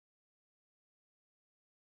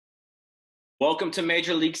Welcome to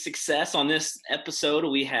Major League Success. On this episode,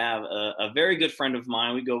 we have a very good friend of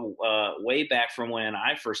mine. We go way back from when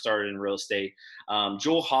I first started in real estate.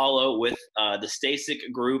 Hollo with the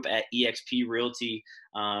Stasek group at eXp Realty,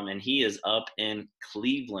 and he is up in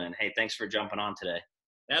Cleveland. Hey, thanks for jumping on today.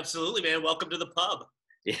 Absolutely, man. Welcome to the pub.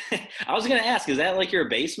 Yeah, I was going to ask, is that like your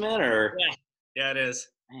basement or? Yeah, it is.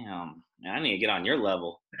 Damn, man, I need to get on your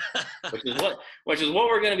level. which is what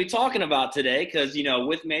we're going to be talking about today, because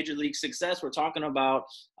with Major League Success, we're talking about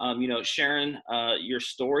sharing your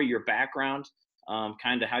story, your background,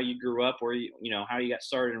 kind of how you grew up, where how you got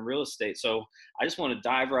started in real estate. So I just want to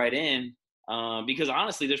dive right in, because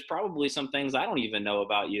honestly, there's probably some things I don't even know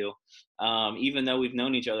about you, even though we've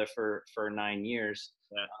known each other for 9 years.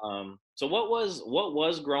 Yeah. So what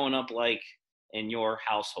was growing up like in your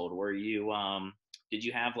household? Were you did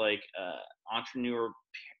you have like entrepreneur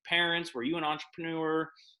parents? Were you an entrepreneur?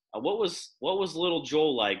 What was little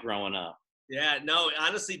Joel like growing up? Yeah, no,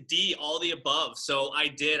 honestly, all the above. So I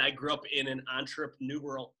grew up in an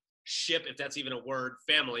entrepreneurial ship, if that's even a word,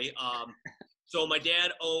 family. So my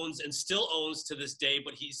dad owns and still owns to this day,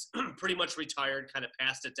 but he's pretty much retired, kind of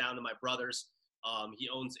passed it down to my brothers. He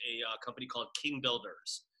owns a company called King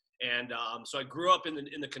Builders. And so I grew up in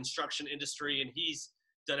the construction industry, and he's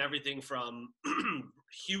done everything from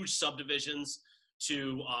huge subdivisions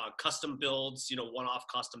to custom builds, one-off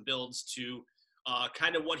custom builds, to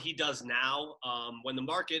kind of what he does now. When the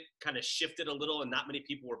market kind of shifted a little and not many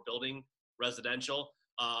people were building residential,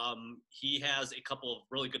 he has a couple of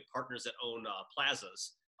really good partners that own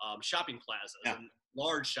plazas, shopping plazas, Yeah. and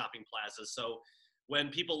large shopping plazas. So when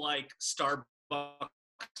people like Starbucks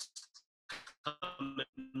come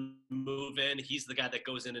and move in, he's the guy that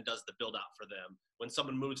goes in and does the build out for them. When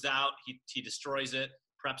someone moves out, he destroys it,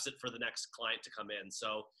 preps it for the next client to come in.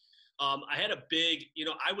 So I had a big,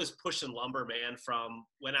 I was pushing lumber, man, from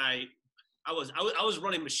when I was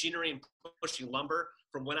running machinery and pushing lumber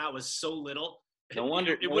from when I was so little. No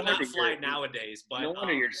wonder It no would wonder not fly nowadays, but no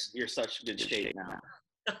wonder you're such good shape now.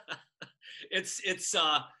 it's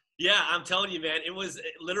yeah, I'm telling you, man, it was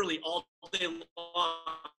literally all day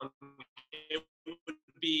long. It would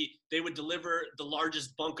be, they would deliver the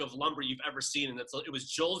largest bunk of lumber you've ever seen, and it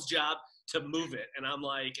was Joel's job to move it, and I'm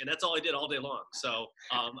like, and that's all I did all day long. So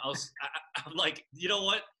I'm like, you know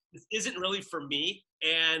what, this isn't really for me,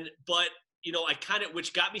 but I kind of,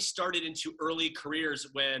 which got me started into early careers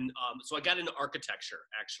when, so I got into architecture,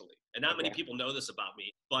 actually. And not many people know this about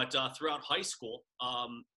me, but throughout high school,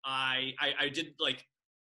 I did, like,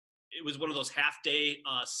 it was one of those half-day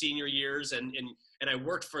senior years, and I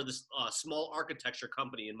worked for this small architecture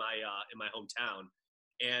company in my hometown.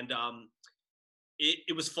 And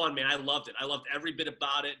it was fun, man. I loved it. I loved every bit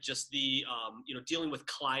about it. Just the, dealing with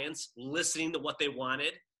clients, listening to what they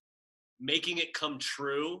wanted, making it come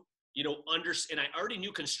true. And I already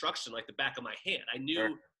knew construction like the back of my hand. I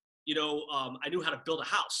knew, Sure. I knew how to build a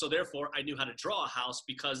house. So therefore I knew how to draw a house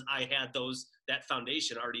because I had that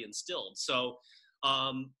foundation already instilled. So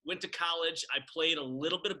went to college. I played a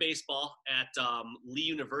little bit of baseball at Lee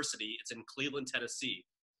University. It's in Cleveland, Tennessee.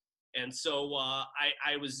 And so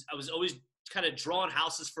I was always kind of drawing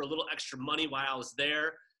houses for a little extra money while I was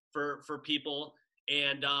there for people.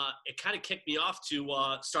 And it kind of kicked me off to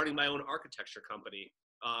starting my own architecture company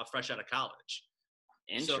fresh out of college.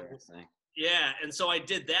 Interesting. So, yeah, and so I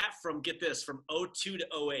did that from, get this, from '02 to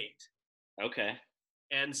 '08. Okay.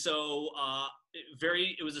 And so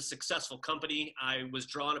it was a successful company. I was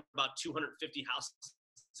drawing about 250 houses.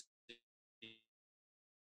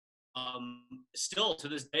 Still to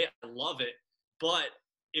this day, I love it, but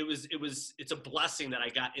it's a blessing that I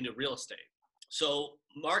got into real estate. So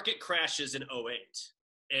market crashes in '08,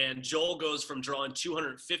 and Joel goes from drawing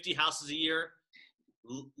 250 houses a year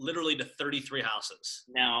literally to 33 houses.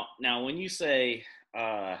 Now, when you say,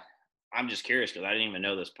 I'm just curious because I didn't even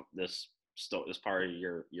know this part of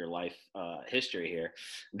your life history here.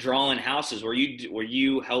 Drawing houses, were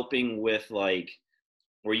you helping with, like,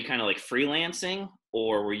 were you kind of like freelancing,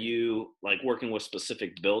 or were you like working with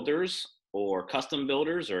specific builders or custom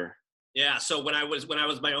builders, or? Yeah. So when I was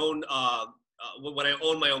my own, when I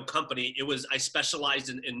owned my own company, I specialized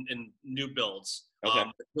in new builds,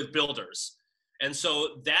 Okay. with builders. And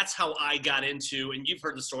so that's how I got into, and you've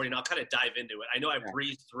heard the story, and I'll kind of dive into it. I know I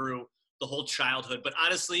breezed through the whole childhood, but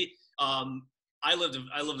honestly, I lived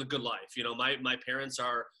a good life. My parents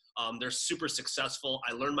are, they're super successful.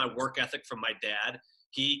 I learned my work ethic from my dad.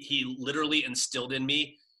 He literally instilled in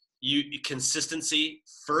me consistency,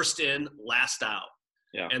 first in, last out.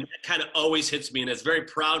 Yeah. And that kind of always hits me. And it's very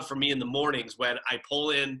proud for me in the mornings when I pull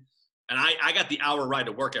in And I got the hour ride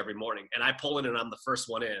to work every morning, and I pull in and I'm the first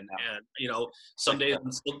one in. Yeah. And, some days,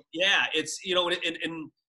 yeah, it's,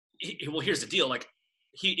 well, here's the deal. Like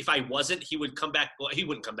if I wasn't, he would come back. Well, he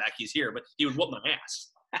wouldn't come back. He's here, but he would whoop my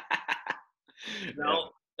ass. Yeah.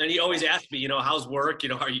 And he always asked me, how's work?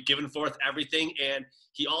 Are you giving forth everything? And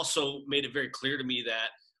he also made it very clear to me that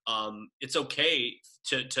it's okay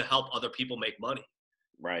to help other people make money.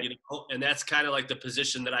 Right. And that's kind of like the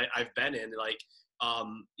position that I've been in, like,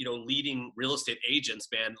 leading real estate agents,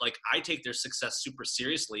 man. Like, I take their success super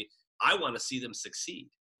seriously. I want to see them succeed.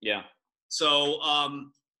 Yeah. So, all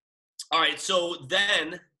right. So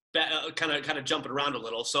then, kind of jumping around a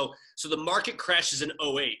little. So the market crashes in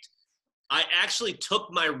 '08. I actually took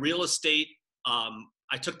my real estate.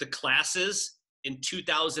 I took the classes in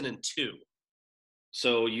 2002.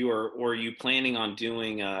 So were you planning on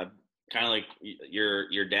doing kind of like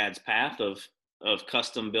your dad's path of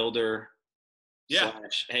custom builder Yeah.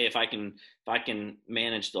 slash, hey, if I can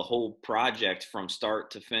manage the whole project from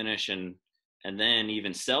start to finish and then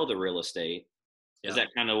even sell the real estate. Is Yeah.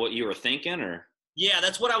 that kind of what you were thinking, or? Yeah,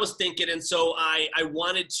 that's what I was thinking. And so I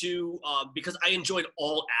wanted to, because I enjoyed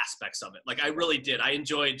all aspects of it. Like, I really did. I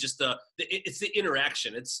enjoyed just it's the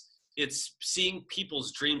interaction. It's seeing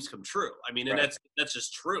people's dreams come true. I mean, and Right. that's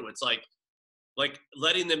just true. It's like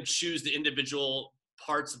letting them choose the individual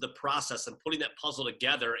parts of the process and putting that puzzle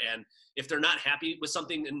together. And if they're not happy with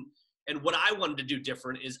something, and what I wanted to do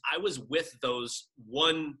different is I was with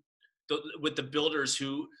with the builders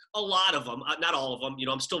who, a lot of them, not all of them,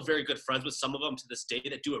 I'm still very good friends with some of them to this day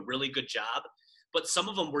that do a really good job, but some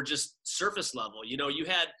of them were just surface level. You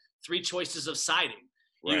had 3 choices of siding.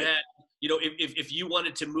 Right. You had, if you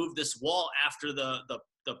wanted to move this wall after the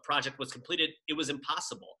project was completed, it was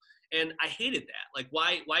impossible. And I hated that. Like,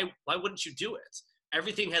 why wouldn't you do it?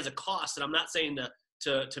 Everything has a cost. And I'm not saying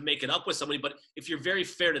to make it up with somebody, but if you're very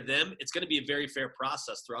fair to them, it's going to be a very fair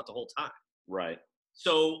process throughout the whole time. Right.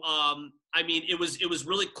 So, I mean, it was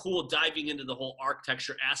really cool diving into the whole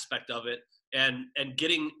architecture aspect of it and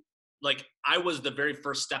getting, like, I was the very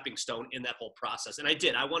first stepping stone in that whole process. And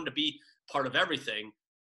I wanted to be part of everything.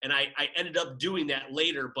 And I ended up doing that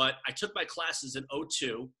later, but I took my classes in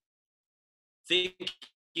 '02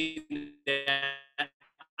 thinking that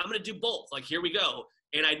I'm going to do both. Like, here we go.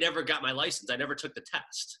 And I never got my license. I never took the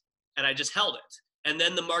test, and I just held it. And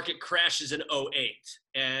then the market crashes in '08,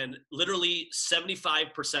 and literally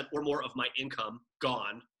 75% or more of my income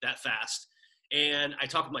gone that fast. And I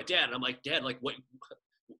talked with my dad, and I'm like, Dad, like, what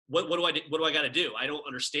do I got to do? I don't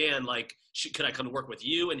understand. Like, could I come to work with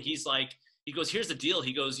you? And he goes, here's the deal.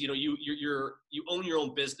 He goes, you own your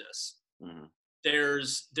own business. Mm-hmm.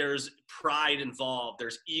 There's pride involved.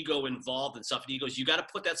 There's ego involved and stuff. And he goes, you got to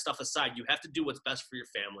put that stuff aside. You have to do what's best for your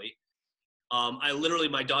family.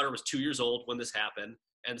 My daughter was 2 years old when this happened.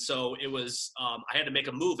 And so it was, I had to make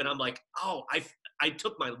a move, and I'm like, oh, I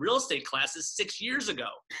took my real estate classes 6 years ago.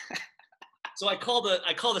 So I call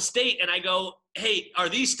the state and I go, hey, are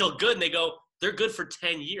these still good? And they go, they're good for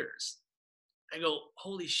 10 years. I go,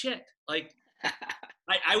 holy shit. Like,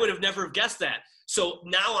 I would have never guessed that. So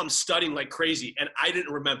now I'm studying like crazy, and I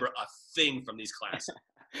didn't remember a thing from these classes.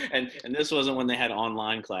 and this wasn't when they had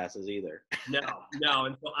online classes either. No.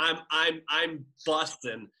 And so I'm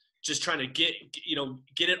busting, just trying to get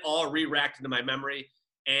it all re-racked into my memory.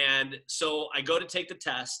 And so I go to take the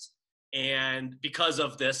test, and because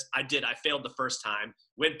of this, I failed the first time,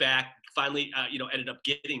 went back, finally, ended up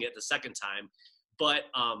getting it the second time. But,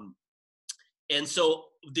 and so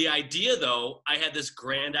the idea, though, I had this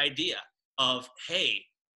grand idea of, hey,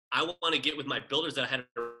 I want to get with my builders that I had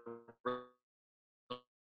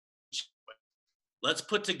let's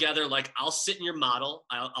put together, like, I'll sit in your model.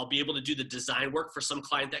 I'll be able to do the design work for some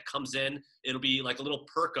client that comes in. It'll be like a little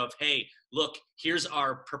perk of, hey, look, here's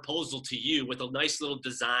our proposal to you with a nice little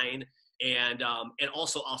design. And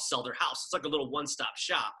also I'll sell their house. It's like a little one-stop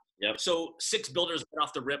shop. Yep. So 6 builders right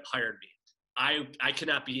off the rip hired me. I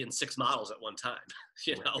cannot be in 6 models at one time,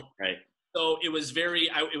 Right. So it was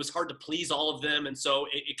it was hard to please all of them. And so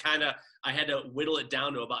I had to whittle it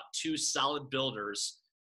down to about 2 solid builders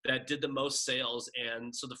that did the most sales.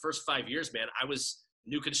 And so the first 5 years, man, I was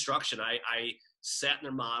new construction. I sat in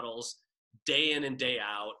their models day in and day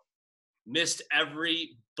out, missed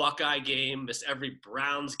every Buckeye game, missed every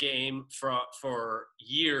Browns game for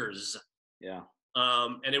years. Yeah.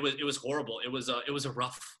 And it was horrible. It was a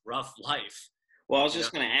rough life. Well, I was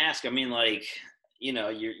just going to ask, I mean, like,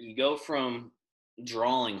 you go from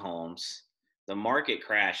drawing homes, the market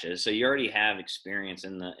crashes. So you already have experience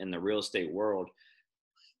in the real estate world.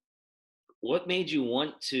 What made you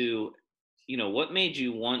want to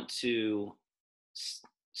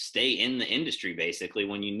stay in the industry basically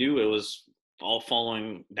when you knew it was all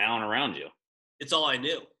falling down around you? It's all I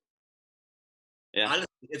knew. Yeah. Honestly,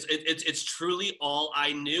 it's truly all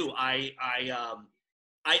I knew. I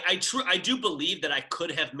do believe that I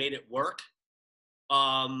could have made it work.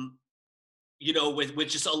 Um, with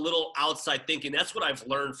just a little outside thinking. That's what I've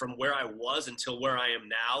learned from where I was until where I am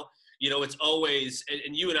now. It's always,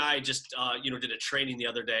 and you and I just, did a training the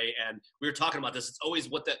other day, and we were talking about this. It's always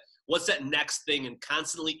what's that next thing, and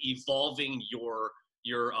constantly evolving your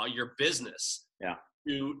business. Yeah.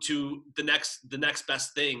 To the next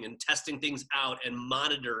best thing, and testing things out and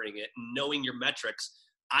monitoring it and knowing your metrics.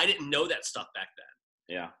 I didn't know that stuff back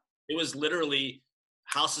then. Yeah. It was literally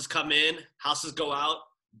houses come in, houses go out,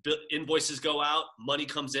 invoices go out, money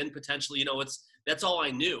comes in potentially. That's all I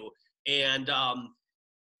knew. And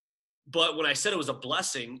but when I said it was a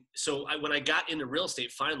blessing, so when I got into real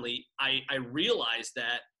estate, finally, I realized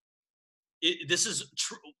that this is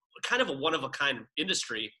kind of a one of a kind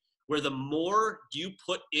industry, where the more you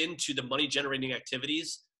put into the money generating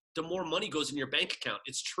activities, the more money goes in your bank account.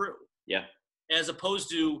 It's true. Yeah. As opposed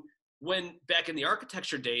to when back in the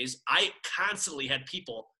architecture days, I constantly had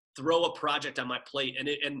people throw a project on my plate, and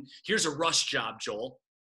here's a rush job, Joel.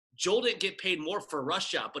 Joel didn't get paid more for a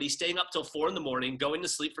rush job, but he's staying up till 4 a.m, going to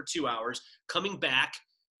sleep for 2 hours, coming back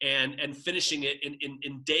and finishing it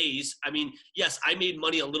in days. I mean, yes, I made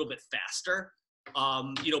money a little bit faster,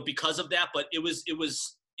 because of that, but there was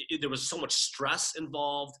so much stress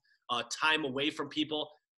involved, time away from people,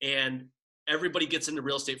 and everybody gets into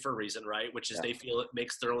real estate for a reason, right? Which is They feel it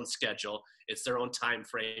makes their own schedule. It's their own time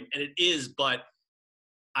frame, and it is, but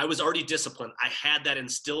I was already disciplined. I had that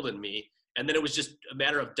instilled in me. And then it was just a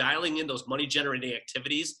matter of dialing in those money generating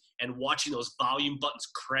activities and watching those volume buttons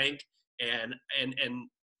crank. And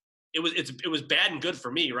it was bad and good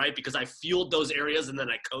for me, right? Because I fueled those areas and then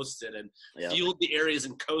I coasted, and fueled the areas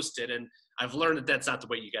and coasted. And I've learned that that's not the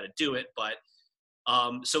way you got to do it. But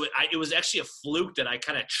so it was actually a fluke that I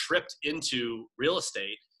kind of tripped into real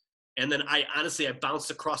estate. And then I bounced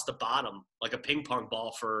across the bottom like a ping pong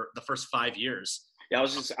ball for the first 5 years. Yeah, I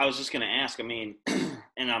was just going to ask. I mean,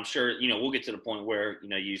 and I'm sure we'll get to the point where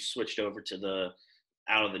you switched over to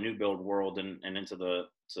out of the new build world and into the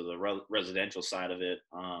residential side of it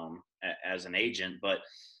as an agent. But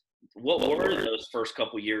what were those first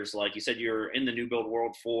couple years like? You said you're in the new build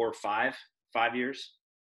world for 5 years.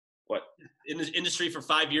 What? In the industry for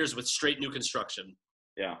 5 years with straight new construction.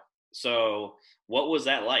 Yeah. So what was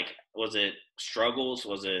that like? Was it struggles?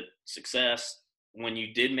 Was it success? When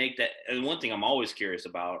you did make that, and one thing I'm always curious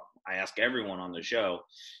about, I ask everyone on the show,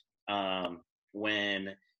 when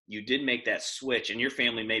you did make that switch, and your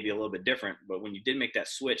family may be a little bit different, but when you did make that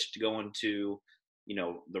switch to go into,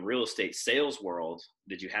 the real estate sales world,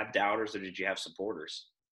 did you have doubters or did you have supporters?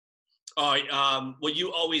 Well,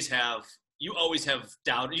 you always have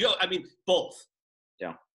doubt. I mean, both.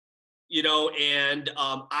 Yeah. And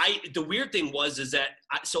the weird thing is that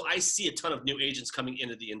I see a ton of new agents coming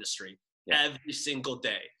into the industry. Yeah. Every single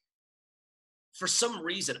day. For some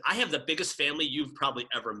reason, I have the biggest family you've probably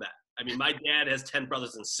ever met. I mean, my dad has 10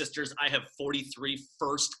 brothers and sisters. I have 43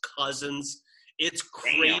 first cousins. It's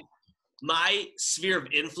crazy. Damn. My sphere of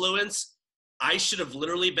influence, I should have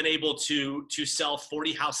literally been able to sell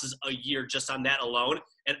 40 houses a year just on that alone,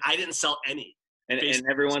 and I didn't sell any. And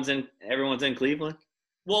everyone's in Cleveland?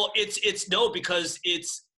 Well, it's no, because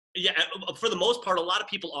for the most part, a lot of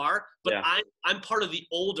people are, but yeah. I'm part of the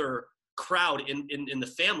older crowd in the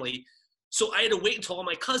family, so I had to wait until all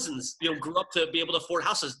my cousins grew up to be able to afford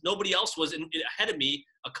houses. Nobody else was ahead of me,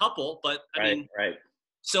 a couple, but I mean, right.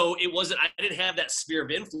 So it wasn't, I didn't have that sphere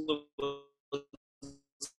of influence.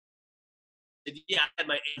 Yeah, I had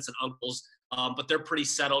my aunts and uncles, but they're pretty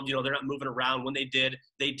settled. They're not moving around. When they did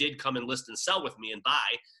come and list and sell with me and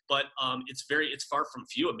buy, but it's far from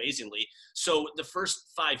few, amazingly. So the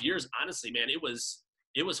first 5 years, honestly, man, it was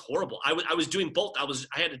horrible. I was doing both. I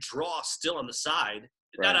had to draw still on the side,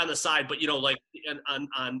 right. Not on the side, but like on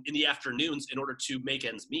in the afternoons in order to make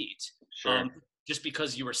ends meet. Sure. Just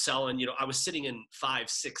because you were selling, I was sitting in $500,000,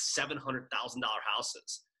 $600,000, $700,000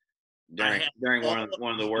 houses. During one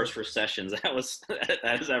of the worst recessions that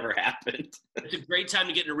has ever happened. It's a great time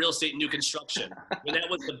to get into real estate and new construction. And that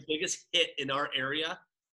was the biggest hit in our area.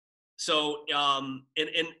 So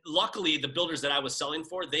and luckily the builders that I was selling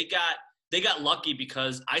for, they got lucky,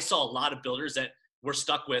 because I saw a lot of builders that were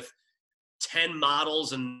stuck with 10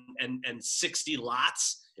 models and 60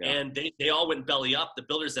 lots. Yeah. And they all went belly up. The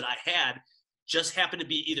builders that I had just happened to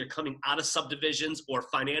be either coming out of subdivisions or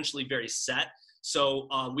financially very set. So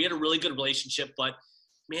we had a really good relationship, but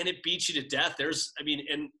man, it beats you to death.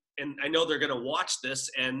 And and I know they're going to watch this.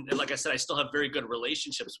 And like I said, I still have very good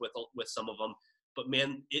relationships with some of them, but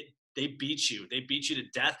man, they beat you. They beat you to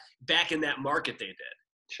death back in that market. They did.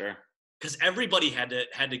 Sure. Because everybody had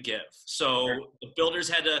to give. So Sure. the builders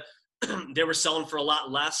had to, they were selling for a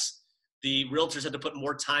lot less. The realtors had to put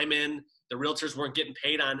more time in. The realtors weren't getting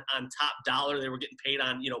paid on top dollar. They were getting paid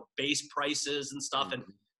on, base prices and stuff, and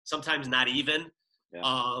sometimes not even.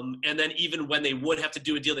 Yeah. And then even when they would have to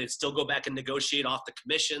do a deal, they'd still go back and negotiate off the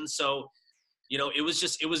commission. So, it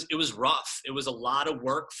was rough. It was a lot of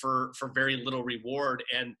work for very little reward,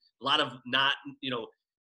 and a lot of not,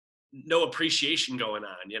 no appreciation going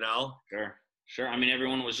on. Sure. I mean,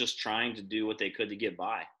 everyone was just trying to do what they could to get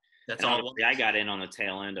by. That's And all. obviously, I got in on the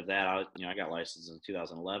tail end of that. I got licensed in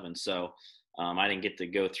 2011, so I didn't get to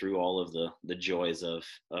go through all of the joys of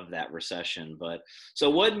that recession. But so,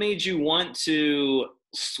 what made you want to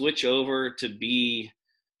switch over to be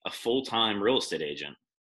a full-time real estate agent?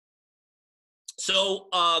 So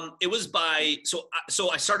it was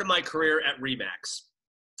so I started my career at Remax.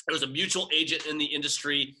 There was a mutual agent in the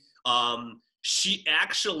industry. She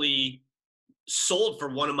actually sold for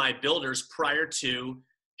one of my builders prior to.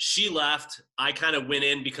 She left. I kind of went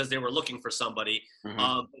in because they were looking for somebody.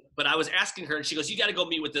 Mm-hmm. But I was asking her, and she goes, "You got to go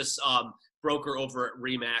meet with this broker over at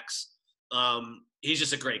Remax. He's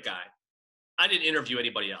just a great guy." I didn't interview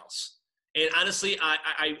anybody else. And honestly,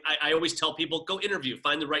 I always tell people, go interview,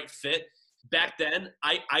 find the right fit. Back then,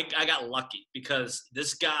 I got lucky because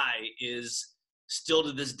this guy is still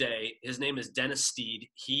to this day. His name is Dennis Steed.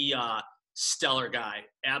 He stellar guy.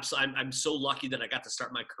 Absolutely, I'm so lucky that I got to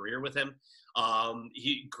start my career with him.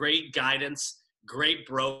 He great guidance, great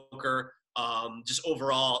broker, just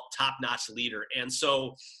overall top-notch leader. And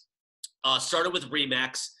so started with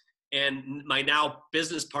Remax, and my now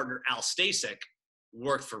business partner Al Stasek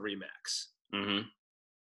worked for Remax. Mm-hmm.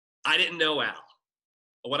 I didn't know Al.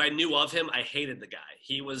 What I knew of him, I hated the guy.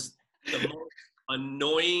 He was the most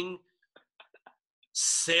annoying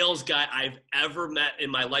sales guy I've ever met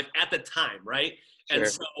in my life at the time, right? Sure. And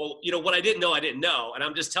so, what I didn't know, and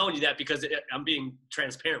I'm just telling you that because I'm being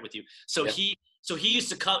transparent with you. So yep. he used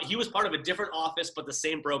to come. He was part of a different office, but the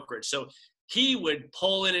same brokerage. So he would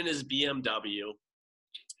pull in his BMW.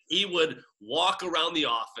 He would walk around the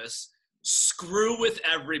office, screw with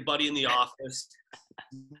everybody in the office,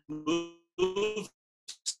 move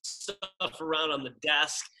stuff around on the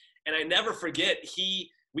desk. And I never forget,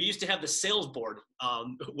 we used to have the sales board.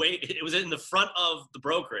 It was in the front of the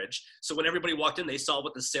brokerage. So when everybody walked in, they saw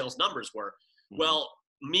what the sales numbers were. Mm-hmm. Well,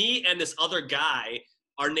 me and this other guy,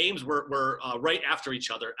 our names were right after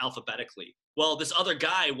each other alphabetically. Well, this other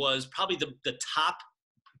guy was probably the top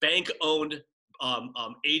bank-owned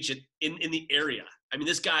agent in the area. I mean,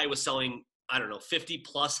 this guy was selling, 50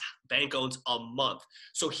 plus bank owns a month.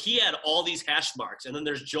 So he had all these hash marks. And then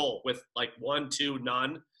there's Joel with like 1, 2,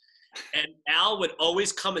 none. And Al would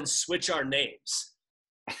always come and switch our names.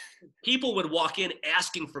 People would walk in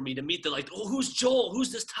asking for me to meet. They're like, "Oh, who's Joel?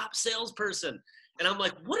 Who's this top salesperson?" And I'm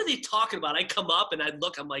like, "What are they talking about?" I come up and I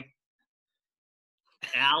look, I'm like,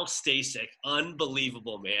 Al Stasek,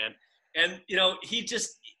 unbelievable, man. And,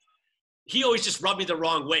 he always just rubbed me the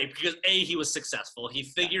wrong way because he was successful. He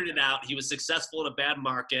figured it out. He was successful in a bad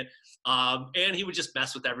market. And he would just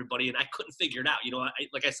mess with everybody. And I couldn't figure it out.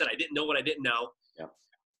 Like I said, I didn't know what I didn't know. Yeah.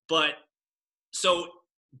 But so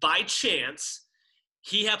by chance,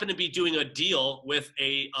 he happened to be doing a deal with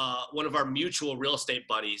one of our mutual real estate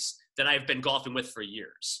buddies that I've been golfing with for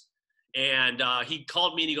years. And he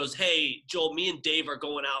called me and he goes, "Hey, Joel, me and Dave are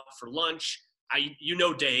going out for lunch.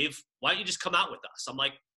 Dave. Why don't you just come out with us?" I'm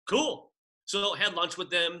like, "Cool." So I had lunch with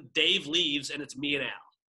them. Dave leaves, and it's me and Al.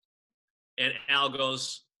 And Al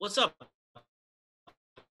goes, "What's up?"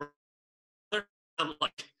 I'm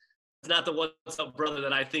like, "It's not the what's up, brother,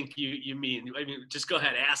 that I think you mean. I mean, just go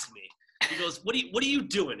ahead, ask me." He goes, "What are you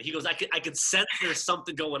doing?" He goes, I could sense there's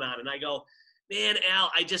something going on." And I go, "Man,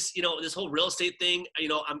 Al, I just, this whole real estate thing,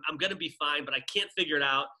 I'm going to be fine, but I can't figure it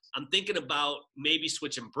out. I'm thinking about maybe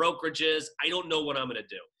switching brokerages. I don't know what I'm going to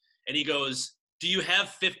do." And he goes, "Do you have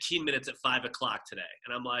 15 minutes at 5 o'clock today?"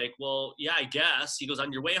 And I'm like, "Well, yeah, I guess." He goes,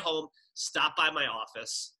 "On your way home, stop by my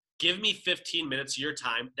office. Give me 15 minutes of your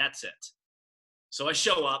time. That's it." So I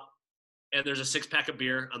show up, and there's a 6-pack of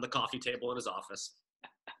beer on the coffee table in his office.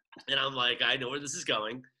 And I'm like, I know where this is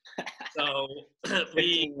going. So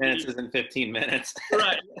 15 minutes isn't 15 minutes.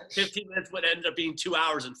 Right. 15 minutes would end up being 2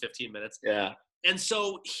 hours and 15 minutes. Yeah. And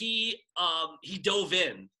so he dove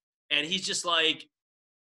in, and he's just like,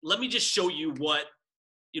 "Let me just show you what,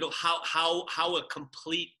 how a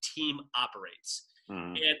complete team operates."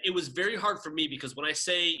 Mm. And it was very hard for me because when I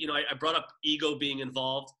say, I brought up ego being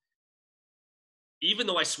involved. even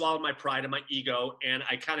though I swallowed my pride and my ego and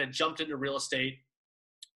I kind of jumped into real estate,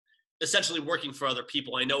 essentially working for other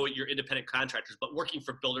people. I know you're independent contractors, but working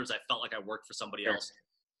for builders, I felt like I worked for somebody Sure. else.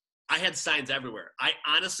 I had signs everywhere. I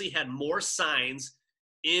honestly had more signs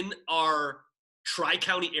in our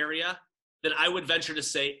Tri-County area than I would venture to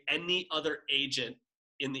say any other agent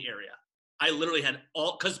in the area. I literally had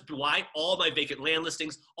because why? All my vacant land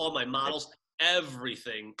listings, all my models,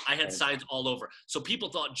 everything. I had signs all over. So people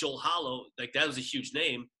thought Joel Hollo, like that was a huge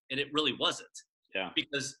name, and it really wasn't. Yeah.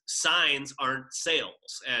 Because signs aren't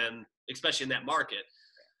sales, and especially in that market.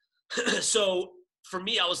 So for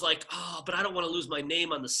me, I was like, oh, but I don't want to lose my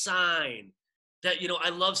name on the sign. That, I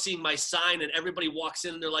love seeing my sign and everybody walks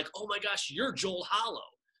in and they're like, oh my gosh, you're Joel Hollo.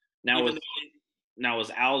 Now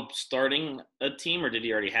was Al starting a team or did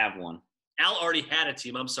he already have one? Al already had a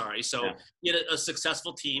team. I'm sorry. So he had a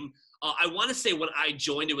successful team. I want to say when I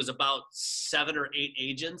joined, it was about 7 or 8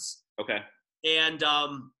 agents. Okay. And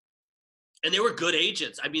they were good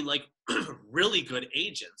agents. I mean, like really good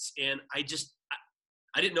agents. And I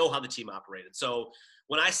didn't know how the team operated. So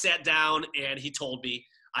when I sat down and he told me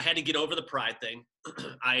I had to get over the pride thing,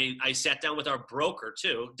 I sat down with our broker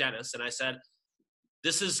too, Dennis, and I said,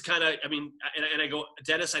 this is kind of, and I go,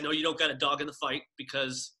 Dennis, I know you don't got a dog in the fight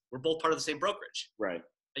because we're both part of the same brokerage. Right.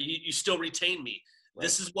 You still retain me. Right.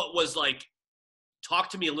 This is what was like, talk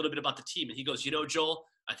to me a little bit about the team. And he goes, Joel,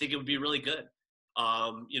 I think it would be really good.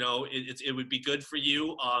 It would be good for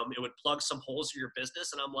you. It would plug some holes for your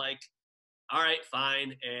business. And I'm like, all right,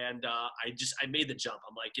 fine. And I made the jump.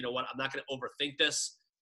 I'm like, you know what? I'm not going to overthink this.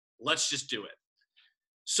 Let's just do it.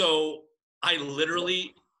 So I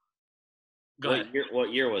literally, go ahead.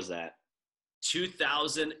 What year was that?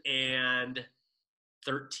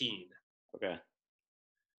 2013. Okay.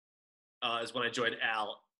 Is when I joined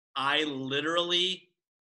Al. I literally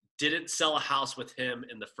didn't sell a house with him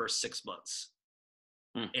in the first 6 months.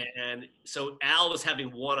 And so Al was having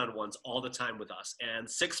one-on-ones all the time with us. And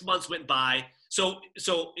 6 months went by. So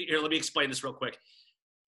here, let me explain this real quick.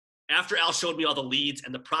 After Al showed me all the leads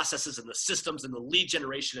and the processes and the systems and the lead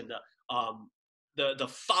generation and the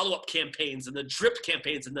follow-up campaigns and the drip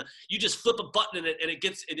campaigns and you just flip a button and it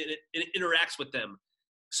interacts with them.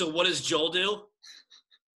 So what does Joel do?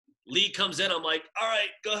 Lead comes in. I'm like, all right,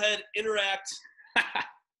 go ahead, interact.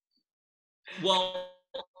 Well,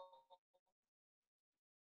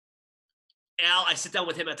 Al, I sit down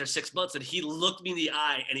with him after 6 months and he looked me in the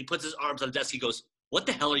eye and he puts his arms on the desk. He goes, what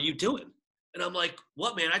the hell are you doing? And I'm like,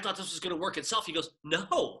 what, man? I thought this was going to work itself. He goes,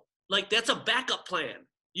 no, like that's a backup plan.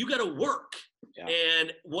 You got to work. Yeah.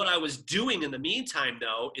 And what I was doing in the meantime,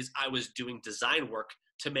 though, is I was doing design work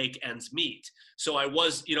to make ends meet. So I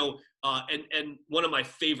was, and one of my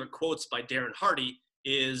favorite quotes by Darren Hardy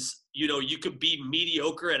is, you could be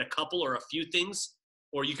mediocre at a couple or a few things,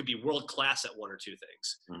 or you could be world-class at one or two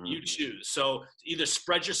things. Mm-hmm. You choose. So either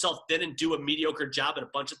spread yourself thin and do a mediocre job at a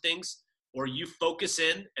bunch of things, or you focus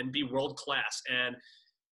in and be world-class. And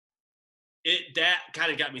that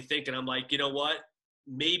kind of got me thinking. I'm like, you know what?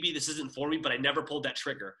 Maybe this isn't for me, but I never pulled that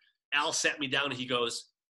trigger. Al sat me down and he goes,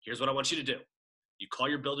 here's what I want you to do. You call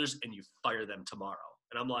your builders and you fire them tomorrow.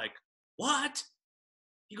 And I'm like, what?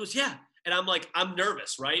 He goes, yeah. And I'm like, I'm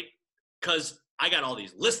nervous, right? Because I got all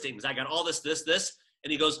these listings. I got all this.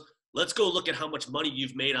 And he goes, let's go look at how much money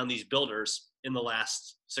you've made on these builders in the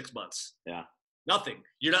last 6 months. Yeah. Nothing.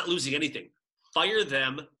 You're not losing anything. Fire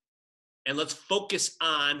them and let's focus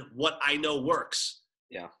on what I know works.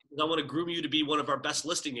 Yeah. I want to groom you to be one of our best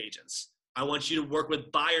listing agents. I want you to work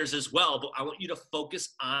with buyers as well, but I want you to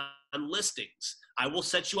focus on listings. I will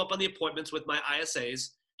set you up on the appointments with my ISAs.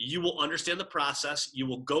 You will understand the process. You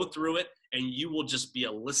will go through it, and you will just be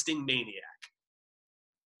a listing maniac.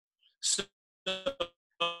 So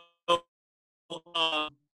I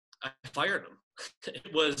fired him.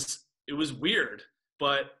 It was weird,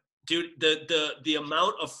 but dude, the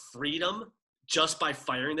amount of freedom just by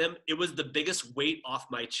firing them, it was the biggest weight off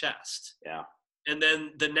my chest. Yeah. And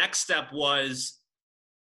then the next step was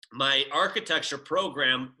my architecture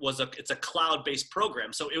program it's a cloud-based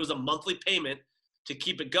program. So it was a monthly payment to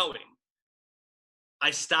keep it going.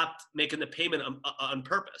 I stopped making the payment on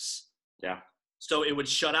purpose. Yeah. So it would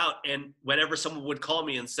shut out. And whenever someone would call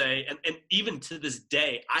me and say, and even to this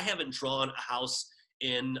day, I haven't drawn a house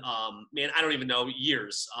in, I don't even know,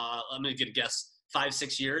 years. I'm going to get a guess,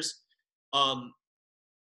 5-6 years.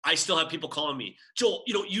 I still have people calling me, Joel,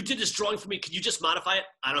 you did this drawing for me. Could you just modify it?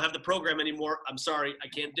 I don't have the program anymore. I'm sorry. I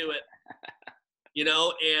can't do it.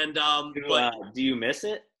 But do you miss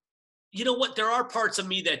it? You know what? There are parts of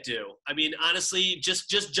me that do. I mean, honestly, just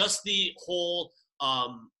the whole,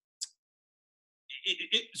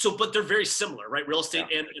 but they're very similar, right? Real estate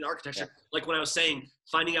Yeah. and Yeah. architecture. Like when I was saying,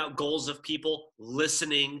 finding out goals of people,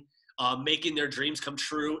 listening, making their dreams come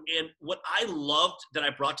true. And what I loved that I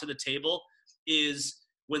brought to the table is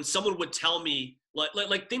when someone would tell me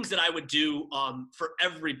like things that I would do for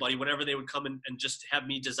everybody whenever they would come and just have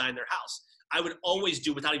me design their house. I would always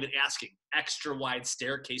do, without even asking, extra wide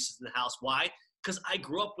staircases in the house. Why? Because I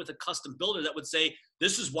grew up with a custom builder that would say,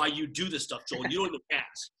 this is why you do this stuff, Joel. You don't even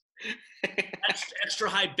ask. Extra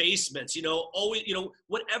high basements, always,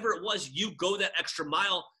 whatever it was, you go that extra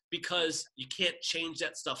mile because you can't change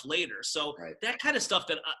that stuff later. So Right. that kind of stuff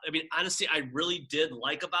that, I mean, honestly, I really did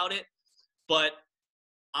like about it. But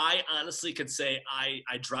I honestly could say I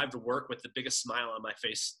drive to work with the biggest smile on my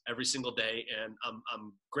face every single day. And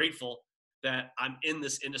I'm grateful that I'm in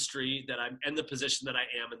this industry, that I'm in the position that I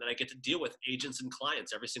am, and that I get to deal with agents and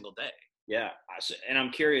clients every single day. Yeah. And I'm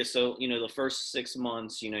curious. So, the first 6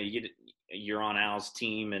 months, you're on Al's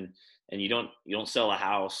team and you don't sell a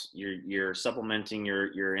house. You're supplementing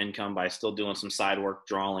your income by still doing some side work,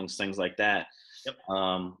 drawings, things like that. Yep.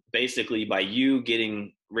 Basically by you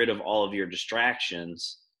getting rid of all of your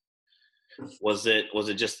distractions, was it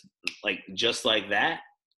just like that?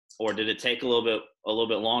 Or did it take a little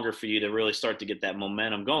bit longer for you to really start to get that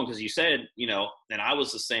momentum going? Because you said, and I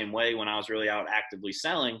was the same way when I was really out actively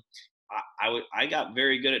selling. I got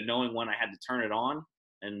very good at knowing when I had to turn it on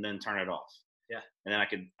and then turn it off. Yeah. And then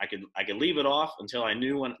I could leave it off until I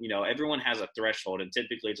knew when, everyone has a threshold, and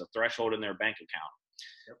typically it's a threshold in their bank account.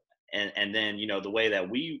 Yep. And then, the way that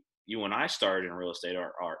you and I started in real estate,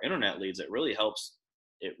 our internet leads, it really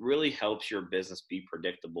helps your business be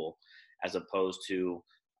predictable, as opposed to,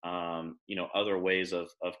 other ways of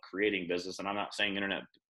creating business. And I'm not saying internet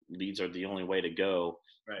leads are the only way to go,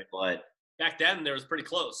 right? But back then there was pretty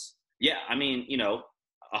close. Yeah. I mean,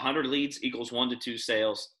 100 leads equals 1 to 2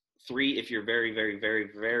 sales, 3 if you're very, very, very,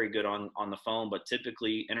 very good on the phone, but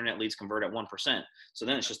typically internet leads convert at 1%. So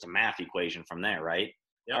then it's just a math equation from there, right?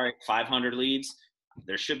 Yep. All right, 500 leads,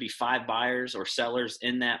 there should be 5 buyers or sellers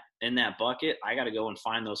in that bucket. I got to go and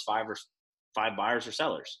find those 5 buyers or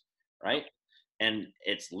sellers, right? And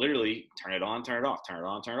it's literally turn it on, turn it off, turn it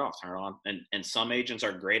on, turn it off, turn it on. And some agents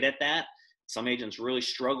are great at that. Some agents really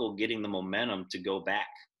struggle getting the momentum to go back,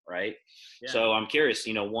 right? Yeah. So I'm curious,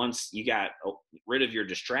 once you got rid of your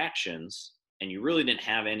distractions and you really didn't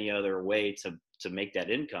have any other way to make that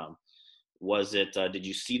income, was it, did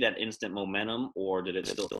you see that instant momentum, or did it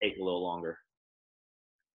still take a little longer?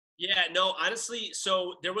 Yeah, no, honestly,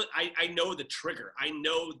 so there was, I know the trigger. I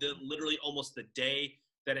know literally almost the day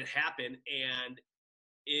that it happened. And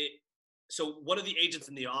so one of the agents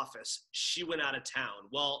in the office, she went out of town.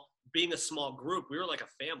 Well, being a small group, we were like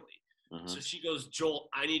a family. Mm-hmm. So she goes, Joel,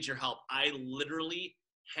 I need your help. I literally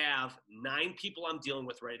have 9 people I'm dealing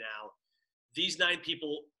with right now. These 9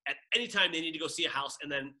 people, at any time, they need to go see a house.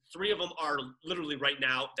 And then 3 of them are literally right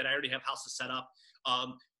now that I already have houses set up.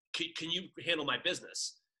 Can you handle my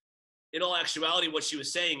business? In all actuality, what she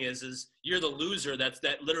was saying is you're the loser that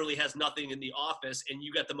literally has nothing in the office, and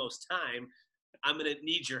you got the most time. I'm going to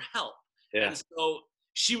need your help. Yeah. And so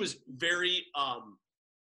she was very,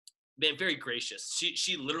 very gracious.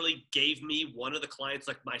 She literally gave me one of the clients,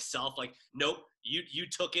 like myself, like, nope, you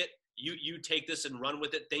took it. You take this and run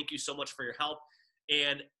with it. Thank you so much for your help.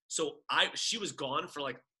 And so she was gone for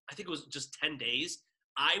I think it was just 10 days.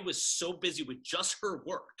 I was so busy with just her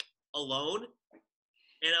work alone.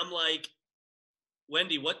 And I'm like,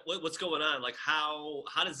 Wendy, what's going on? Like, how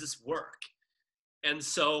does this work? And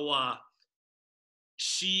so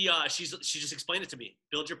she just explained it to me.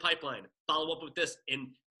 Build your pipeline, follow up with this.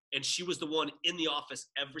 And she was the one in the office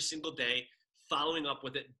every single day, following up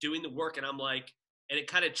with it, doing the work. And I'm like, and it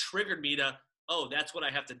kind of triggered me to, oh, that's what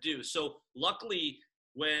I have to do. So luckily,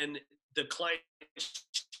 when the client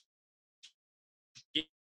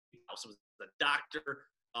was the doctor,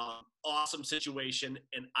 awesome situation,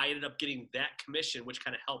 and I ended up getting that commission, which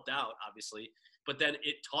kind of helped out, obviously. But then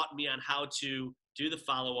it taught me on how to do the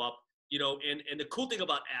follow-up, and the cool thing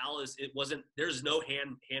about Al is there's no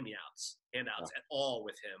handouts at all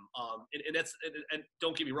with him. And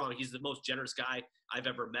don't get me wrong, he's the most generous guy I've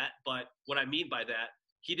ever met. But what I mean by that,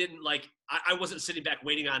 he didn't I wasn't sitting back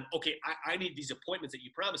waiting on, okay, I need these appointments that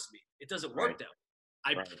you promised me. It doesn't work that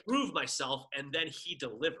way. I proved myself, and then he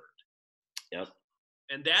delivered. Yep.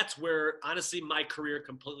 And that's where, honestly, my career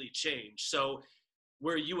completely changed. So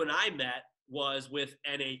where you and I met was with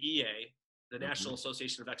NAEA, the National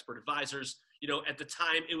Association of Expert Advisors. At the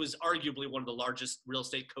time, it was arguably one of the largest real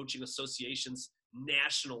estate coaching associations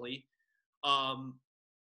nationally. Man,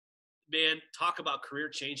 talk about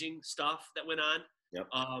career-changing stuff that went on. Yep.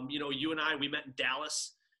 You and I, we met in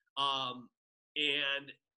Dallas.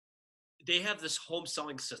 and they have this home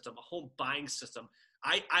selling system, a home buying system.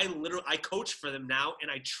 I coach for them now, and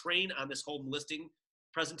I train on this home listing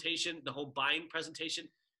presentation, the home buying presentation.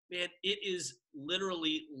 Man, it is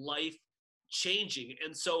literally life changing.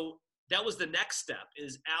 And so that was the next step.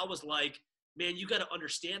 Is Al was like, man, you got to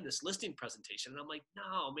understand this listing presentation. And I'm like,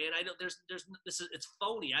 no, man, I don't. It's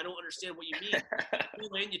phony. I don't understand what you mean. You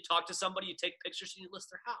go in, you talk to somebody, you take pictures, and you list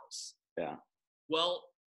their house. Yeah. Well,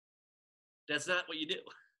 that's not what you do.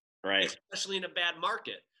 Right. Especially in a bad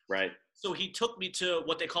market. Right. So he took me to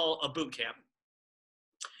what they call a boot camp.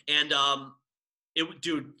 And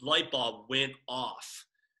dude, light bulb went off.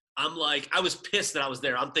 I'm like, I was pissed that I was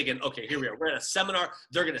there. I'm thinking, okay, here we are. We're at a seminar.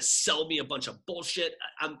 They're going to sell me a bunch of bullshit.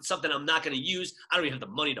 Something I'm not going to use. I don't even have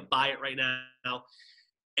the money to buy it right now.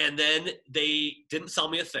 And then they didn't sell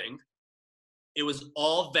me a thing. It was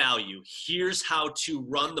all value. Here's how to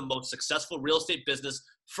run the most successful real estate business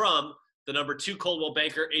from the number 2 Coldwell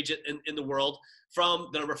Banker agent in the world, from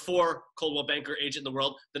the number 4 Coldwell Banker agent in the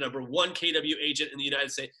world, the number 1 KW agent in the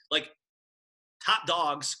United States. Like, top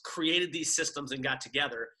dogs created these systems and got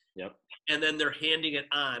together. Yep. And then they're handing it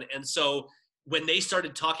on. And so when they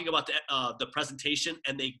started talking about the presentation,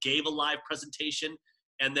 and they gave a live presentation,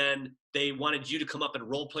 and then they wanted you to come up and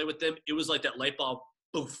role play with them, it was like that light bulb,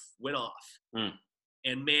 poof, went off.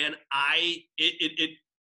 And man,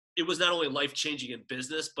 it was not only life-changing in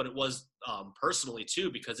business, but it was personally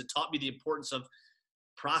too, because it taught me the importance of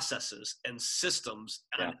processes and systems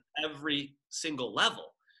on every single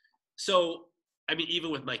level. So, I mean,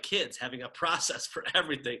 even with my kids, having a process for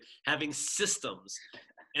everything, having systems.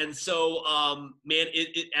 And so, man,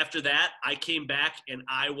 after that, I came back and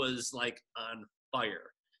I was like on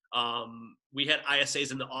fire. We had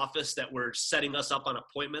ISAs in the office that were setting us up on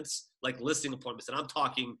appointments, like listing appointments. And I'm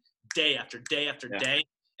talking day after day after day.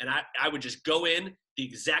 And I would just go in, the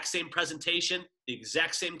exact same presentation, the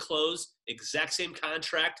exact same close, exact same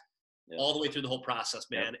contract, all the way through the whole process,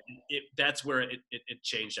 man. That's where it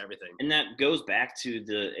changed everything. And that goes back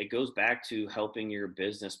to helping your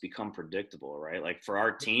business become predictable, right? Like for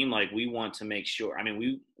our team, like we want to make sure, I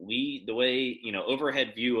mean, we the way,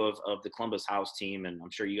 overhead view of the Columbus House team, and I'm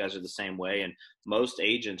sure you guys are the same way, and most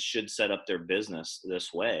agents should set up their business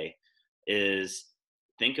this way, is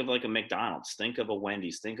think of like a McDonald's, think of a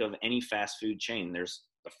Wendy's, think of any fast food chain. There's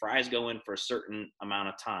the fries go in for a certain amount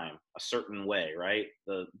of time, a certain way, right?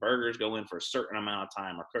 The burgers go in for a certain amount of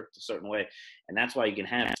time or cooked a certain way. And that's why you can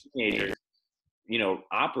have teenagers,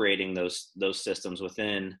 operating those systems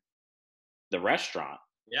within the restaurant.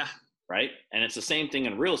 Yeah. Right. And it's the same thing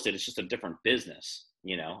in real estate. It's just a different business.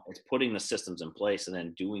 It's putting the systems in place and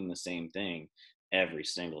then doing the same thing every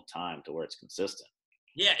single time to where it's consistent.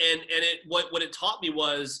 Yeah, and what it taught me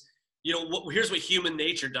was, here's what human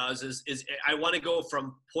nature does is I want to go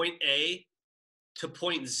from point A to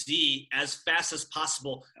point Z as fast as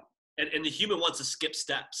possible, and the human wants to skip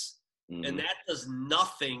steps, and that does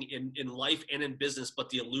nothing in life and in business but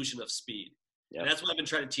the illusion of speed. And that's what I've been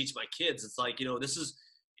trying to teach my kids. It's like, this is,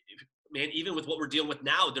 man, even with what we're dealing with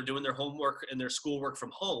now, they're doing their homework and their schoolwork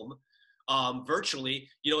from home. Virtually,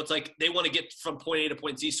 it's like they want to get from point A to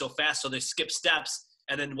point Z so fast, so they skip steps.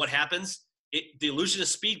 And then what happens? The illusion of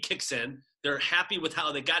speed kicks in. They're happy with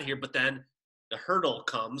how they got here, but then the hurdle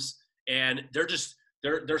comes, and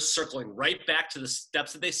they're circling right back to the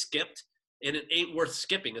steps that they skipped, and it ain't worth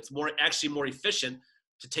skipping. It's actually more efficient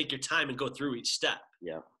to take your time and go through each step.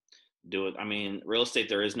 Yeah, do it. I mean, real estate,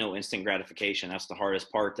 there is no instant gratification. That's the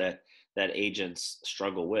hardest part that agents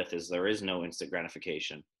struggle with, is there is no instant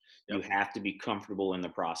gratification. You have to be comfortable in the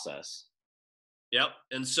process. Yep.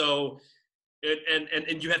 And so.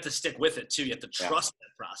 And you have to stick with it too. You have to trust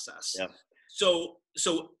that process. Yeah. So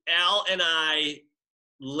Al and I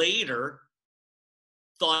later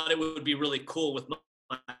thought it would be really cool with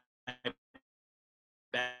my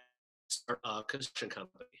construction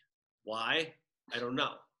company. Why? I don't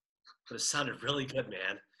know, but it sounded really good,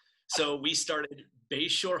 man. So we started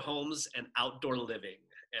Bayshore Homes and Outdoor Living,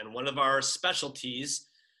 and one of our specialties,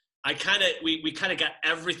 we kind of got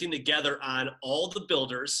everything together on all the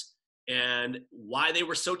builders and why they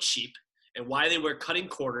were so cheap and why they were cutting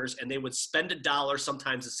corners, and they would spend $1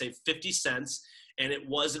 sometimes to save 50 cents, and it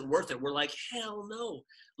wasn't worth it. We're like, hell no,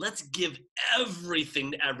 let's give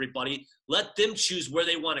everything to everybody. Let them choose where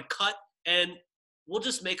they want to cut, and we'll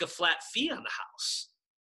just make a flat fee on the house.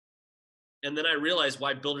 And then I realized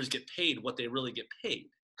why builders get paid what they really get paid.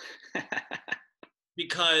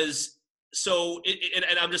 Because, and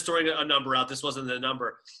I'm just throwing a number out. This wasn't the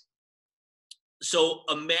number. So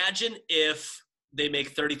imagine if they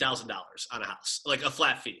make $30,000 on a house, like a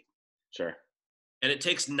flat fee. Sure. And it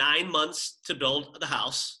takes 9 months to build the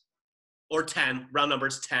house, or 10, round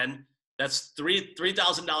numbers 10. That's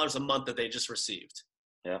 $3,000 a month that they just received.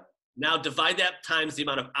 Yeah. Now divide that times the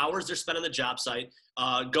amount of hours they're spent on the job site,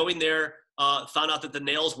 going there, found out that the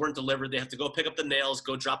nails weren't delivered. They have to go pick up the nails,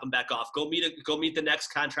 go drop them back off, go meet the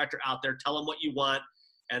next contractor out there, tell them what you want,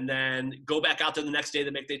 and then go back out there the next day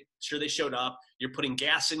to make sure they showed up. You're putting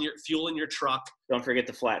fuel in your truck. Don't forget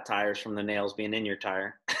the flat tires from the nails being in your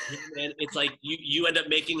tire. And it's like you end up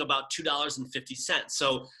making about $2.50.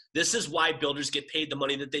 So this is why builders get paid the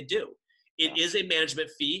money that they do. It is a management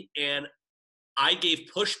fee, and I gave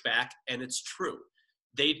pushback, and it's true.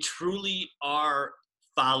 They truly are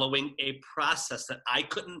following a process that I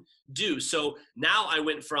couldn't do. So now I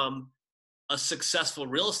went from a successful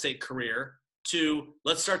real estate career to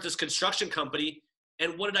let's start this construction company.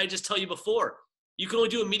 And what did I just tell you before? You can only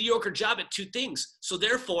do a mediocre job at two things. So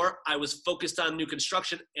therefore, I was focused on new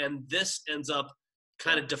construction, and this ends up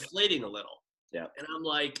kind of deflating a little. Yeah. And I'm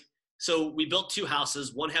like, so we built two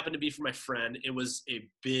houses. One happened to be for my friend. It was a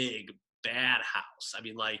big, bad house. I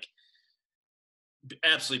mean, like,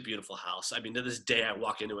 absolutely beautiful house. I mean, to this day, I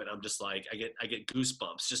walk into it, I'm just like, I get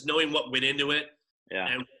goosebumps just knowing what went into it. Yeah.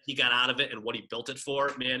 And what he got out of it and what he built it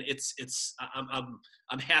for. Man,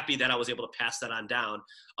 I'm happy that I was able to pass that on down.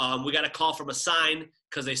 We got a call from a sign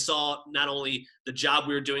because they saw not only the job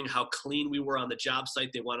we were doing, how clean we were on the job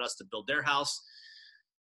site. They wanted us to build their house.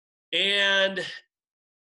 And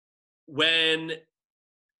when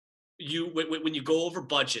you go over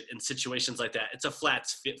budget in situations like that, it's a flat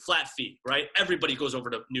fee, right? Everybody goes over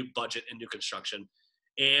to new budget and new construction,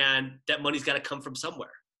 and that money's got to come from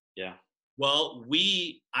somewhere. Yeah. Well,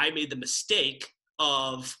 I made the mistake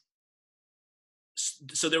of,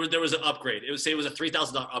 so there was an upgrade. It was a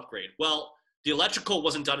 $3,000 upgrade. Well, the electrical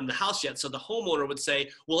wasn't done in the house yet. So the homeowner would say,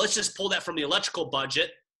 well, let's just pull that from the electrical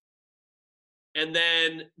budget. And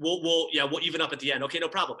then we'll even up at the end. Okay, no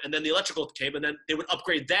problem. And then the electrical came, and then they would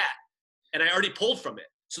upgrade that. And I already pulled from it.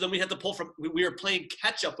 So then we had to pull from, we were playing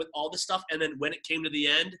catch up with all this stuff. And then when it came to the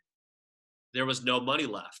end, there was no money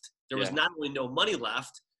left. There was not only no money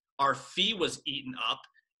left, our fee was eaten up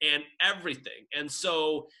and everything. And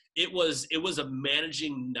so it was a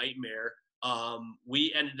managing nightmare.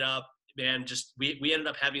 We ended up, we ended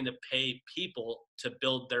up having to pay people to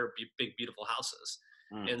build their big, beautiful houses.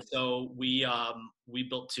 And so we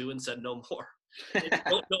built two and said no more.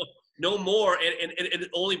 No more, and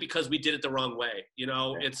only because we did it the wrong way. You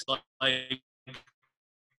know, it's like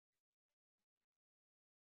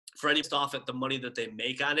for any off at the money that they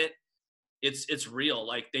make on it, it's real.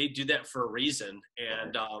 Like they do that for a reason,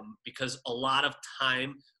 and because a lot of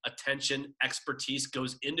time, attention, expertise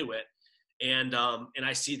goes into it, and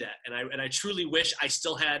I see that, and I truly wish I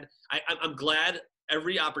still had. I'm glad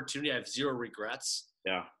every opportunity. I have zero regrets.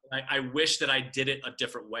 Yeah. I wish that I did it a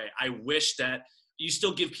different way. I wish that you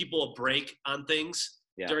still give people a break on things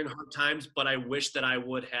during hard times, but I wish that I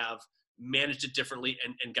would have managed it differently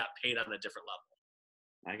and got paid on a different level.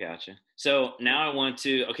 I gotcha. So now I want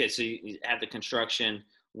to, so you had the construction.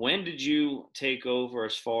 When did you take over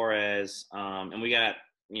as far as, and we got,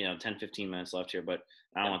 10, 15 minutes left here, but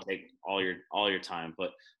I don't want to take all your time,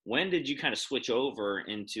 but when did you kind of switch over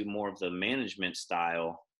into more of the management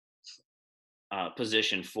style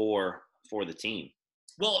position for the team?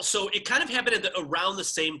 Well, so it kind of happened around the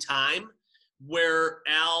same time where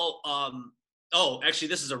Al, actually,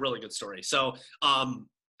 this is a really good story. So I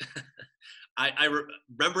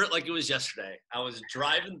remember it like it was yesterday. I was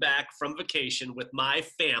driving back from vacation with my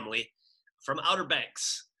family from Outer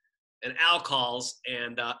Banks, and Al calls,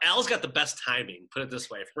 and Al's got the best timing, put it this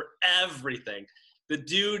way, for everything. The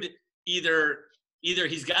dude either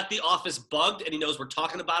he's got the office bugged and he knows we're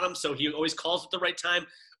talking about him, so he always calls at the right time,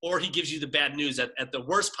 or he gives you the bad news at the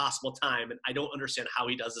worst possible time. And I don't understand how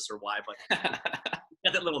he does this or why, but he's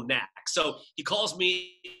got that little knack. So he calls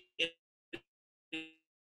me and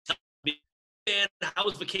tells me, man, how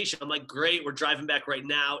was vacation? I'm like, great, we're driving back right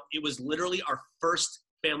now. It was literally our first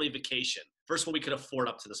family vacation, first one we could afford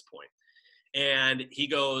up to this point. And he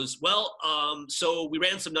goes, well, so we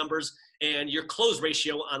ran some numbers, and your close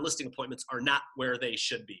ratio on listing appointments are not where they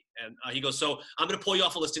should be. And he goes, so I'm going to pull you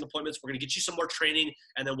off of listing appointments. We're going to get you some more training,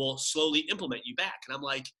 and then we'll slowly implement you back. And I'm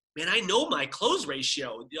like, man, I know my close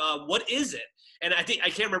ratio. What is it? And I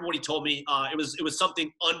can't remember what he told me. It was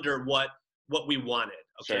something under what we wanted.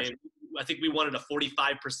 Okay. Sure. I think we wanted a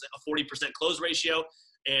 40% close ratio,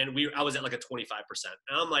 and I was at like a 25%.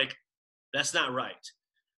 And I'm like, that's not right.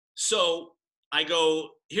 So I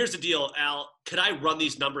go, here's the deal, Al, could I run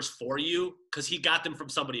these numbers for you? Because he got them from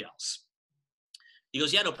somebody else. He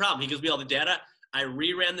goes, yeah, no problem. He gives me all the data. I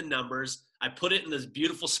reran the numbers. I put it in this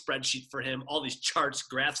beautiful spreadsheet for him, all these charts,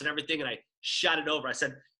 graphs, and everything, and I shot it over. I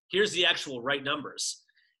said, here's the actual right numbers.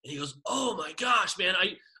 And he goes, oh my gosh, man,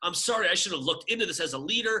 I'm sorry. I should have looked into this as a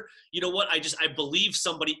leader. You know what? I believed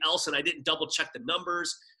somebody else and I didn't double check the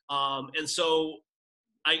numbers. And so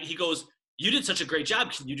he goes, you did such a great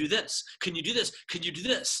job. Can you do this? Can you do this? Can you do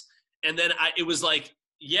this? And then it was like,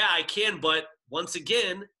 yeah, I can. But once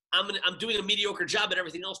again, I'm doing a mediocre job at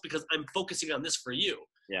everything else because I'm focusing on this for you.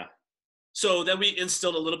 Yeah. So then we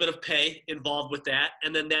instilled a little bit of pay involved with that.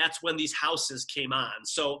 And then that's when these houses came on.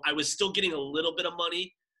 So I was still getting a little bit of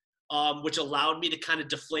money, which allowed me to kind of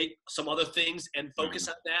deflate some other things and focus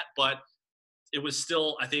on that. But it was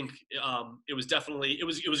still, I think, it was definitely, it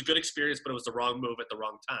was a good experience, but it was the wrong move at the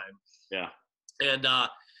wrong time. Yeah. And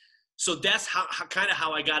so that's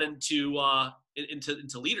how I got into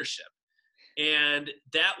leadership. And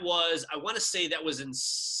that was, I want to say that was in,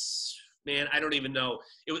 man, I don't even know.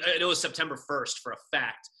 I know it was September 1st for a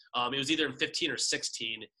fact. It was either in 15 or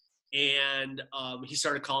 16. And he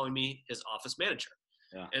started calling me his office manager.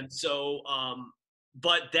 Yeah. And so,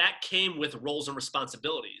 but that came with roles and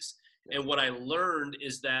responsibilities. Yeah. And what I learned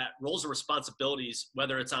is that roles and responsibilities,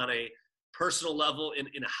 whether it's on a personal level in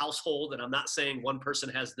a household, and I'm not saying one person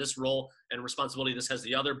has this role and responsibility, this has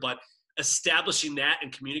the other, but establishing that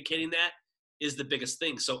and communicating that is the biggest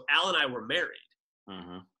thing. So Al and I were married.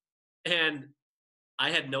 Mm-hmm. And I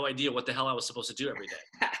had no idea what the hell I was supposed to do every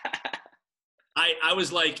day. I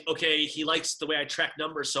was like, okay, he likes the way I track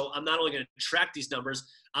numbers, so I'm not only going to track these numbers,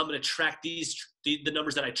 I'm going to track the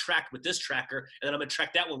numbers that I tracked with this tracker, and then I'm going to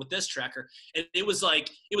track that one with this tracker. And it was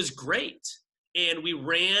great. And we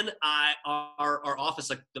ran our office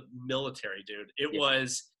like the military, dude. It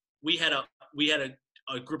was, we had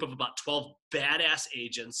a group of about 12 badass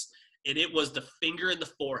agents, and it was the finger in the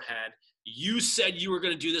forehead. You said you were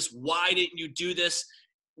going to do this. Why didn't you do this?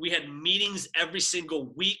 We had meetings every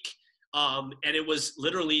single week. And it was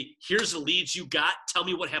literally, here's the leads you got. Tell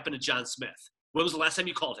me what happened to John Smith. When was the last time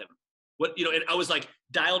you called him? And I was like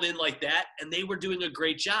dialed in like that, and they were doing a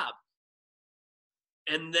great job.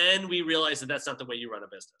 And then we realized that that's not the way you run a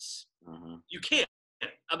business. Mm-hmm. You can't.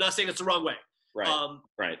 I'm not saying it's the wrong way. Right.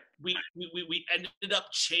 Right. We ended up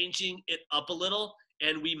changing it up a little,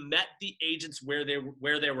 and we met the agents where they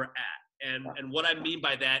were at. And what I mean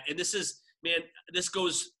by that, and this is, man, this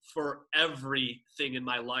goes for everything in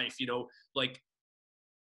my life, like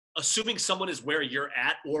assuming someone is where you're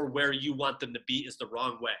at or where you want them to be is the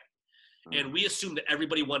wrong way. Mm-hmm. And we assumed that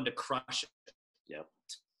everybody wanted to crush it. Yep.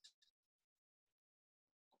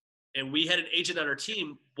 And we had an agent on our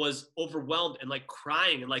team was overwhelmed and like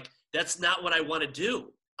crying and like, that's not what I want to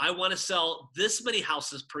do. I want to sell this many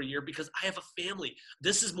houses per year because I have a family.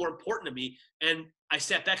 This is more important to me. And I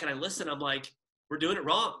sat back and I listened. I'm like, we're doing it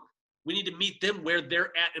wrong. We need to meet them where they're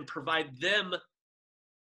at and provide them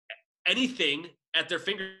anything at their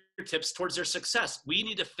fingertips towards their success. We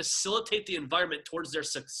need to facilitate the environment towards their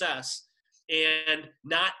success and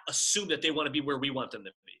not assume that they want to be where we want them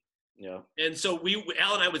to be. Yeah. And so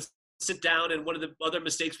Al and I would sit down, and one of the other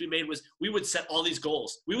mistakes we made was we would set all these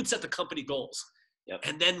goals. We would set the company goals. Yep.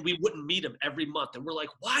 And then we wouldn't meet them every month. And we're like,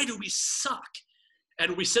 why do we suck?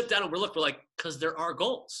 And we sit down and we're like, because there are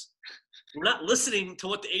goals. We're not listening to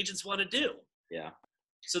what the agents want to do. Yeah.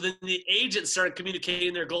 So then the agents started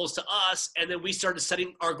communicating their goals to us, and then we started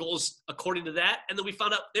setting our goals according to that. And then we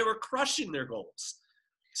found out they were crushing their goals.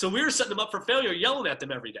 So we were setting them up for failure, yelling at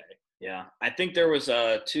them every day. Yeah. I think there was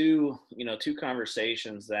two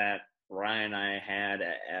conversations that Ryan and I had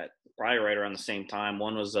at probably right around the same time.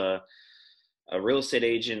 One was a real estate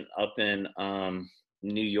agent up in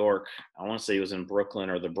New York. I want to say he was in Brooklyn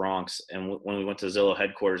or the Bronx. And when we went to Zillow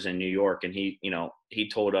headquarters in New York, and he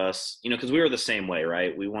told us, because we were the same way,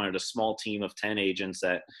 right? We wanted a small team of 10 agents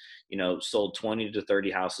that, sold 20 to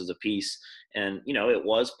 30 houses a piece. And, it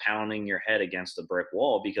was pounding your head against a brick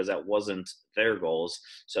wall because that wasn't their goals.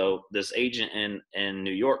 So this agent in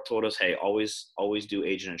New York told us, hey, always do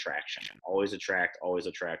agent attraction, always attract, always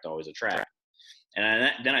attract, always attract.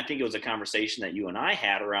 And then I think it was a conversation that you and I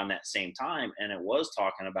had around that same time, and it was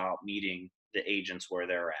talking about meeting the agents where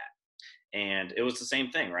they're at. And it was the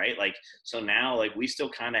same thing, right? Like, so now, like, we still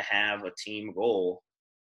kind of have a team goal,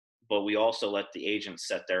 but we also let the agents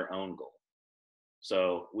set their own goal.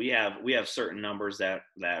 So we have certain numbers that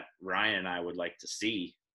Ryan and I would like to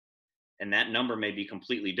see, and that number may be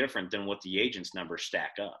completely different than what the agent's numbers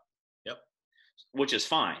stack up. Yep. Which is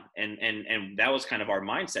fine. And that was kind of our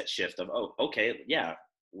mindset shift of, oh, okay, yeah,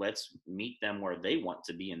 let's meet them where they want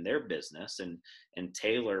to be in their business and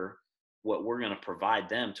tailor what we're going to provide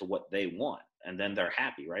them to what they want. And then they're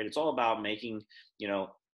happy, right? It's all about making,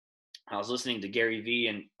 I was listening to Gary Vee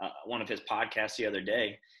in one of his podcasts the other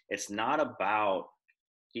day. It's not about,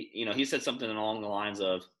 he said something along the lines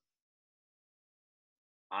of,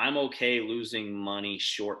 I'm okay losing money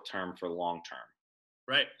short term for long term.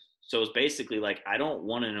 Right. So it's basically like, I don't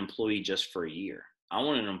want an employee just for a year. I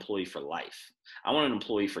want an employee for life. I want an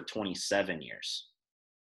employee for 27 years.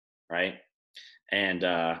 Right. And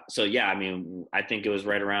so, yeah, I mean, I think it was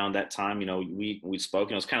right around that time, we spoke,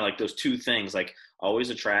 and it was kind of like those two things, like always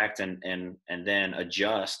attract and then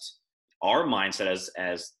adjust our mindset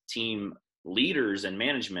as team leaders and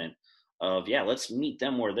management of, yeah, let's meet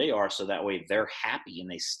them where they are. So that way they're happy and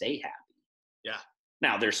they stay happy. Yeah.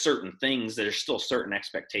 Now there's certain things, there's still certain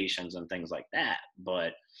expectations and things like that.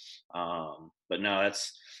 But no,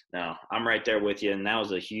 no, I'm right there with you. And that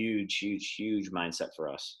was a huge, huge, huge mindset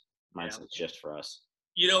for us. Yeah. Mindset shift for us.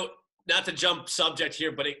 Not to jump subject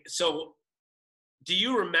here, but so do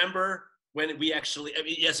you remember when we actually, I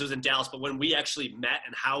mean, yes, it was in Dallas, but when we actually met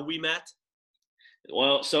and how we met?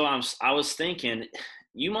 Well, so I was thinking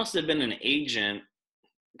you must have been an agent,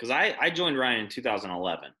 because I joined Ryan in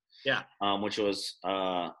 2011. Yeah. Which was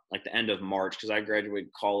like the end of March, because I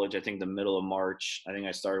graduated college, I think the middle of March. I think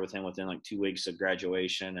I started with him within like 2 weeks of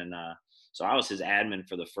graduation. And so I was his admin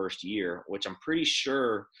for the first year, which I'm pretty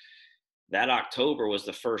sure that October was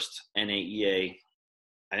the first NAEA.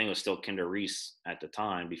 I think it was still Kinder Reese at the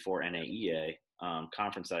time before NAEA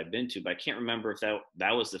conference that I've been to, but I can't remember if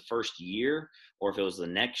that was the first year or if it was the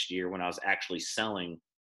next year when I was actually selling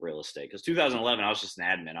real estate. Because 2011, I was just an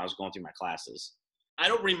admin. I was going through my classes. I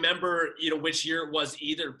don't remember, which year it was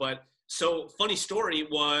either, but so funny story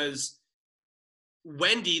was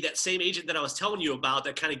Wendy, that same agent that I was telling you about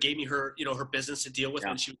that kind of gave me her, her business to deal with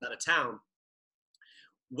when she was out of town.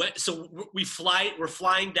 So we're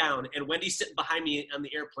flying down, and Wendy's sitting behind me on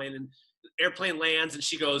the airplane, and the airplane lands, and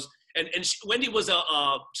she goes, Wendy was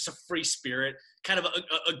just a free spirit, kind of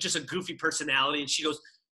just a goofy personality, and she goes,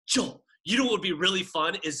 Joel, what would be really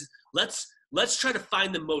fun is let's try to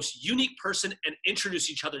find the most unique person and introduce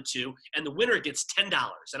each other to, and the winner gets $10.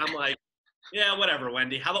 And I'm like, yeah, whatever,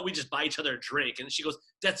 Wendy. How about we just buy each other a drink? And she goes,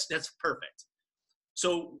 that's perfect.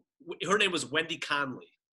 So her name was Wendy Conley.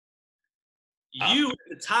 You at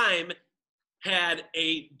the time had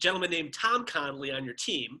a gentleman named Tom Conley on your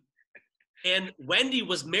team, and Wendy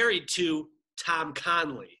was married to Tom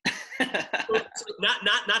Conley.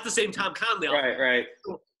 Not the same Tom Conley. Right.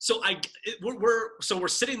 So we're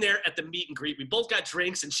sitting there at the meet and greet. We both got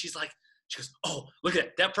drinks, and she goes, oh, look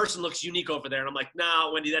at that person looks unique over there. And I'm like,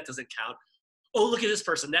 no, Wendy, that doesn't count. Oh, look at this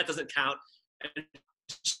person, that doesn't count. And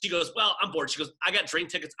she goes, well, I'm bored. She goes, I got drink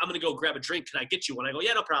tickets. I'm gonna go grab a drink. Can I get you one? I go,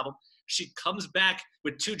 yeah, no problem. She comes back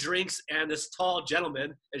with 2 drinks and this tall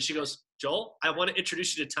gentleman, and she goes, Joel, I want to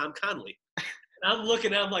introduce you to Tom Conley. And I'm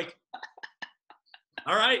looking, and I'm like,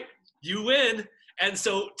 all right, you win. And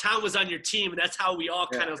so Tom was on your team, and that's how we all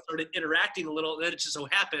kind of started interacting a little. And then it just so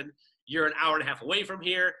happened you're an hour and a half away from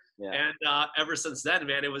here. Yeah. And ever since then,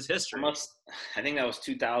 man, it was history. I think that was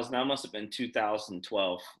 2000. That must have been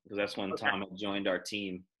 2012, because that's when Tom had joined our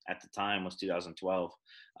team at the time, was 2012.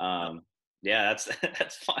 Yeah,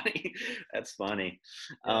 that's funny. That's funny.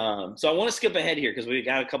 So I want to skip ahead here because we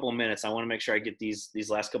got a couple of minutes. I want to make sure I get these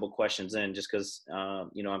last couple of questions in, just because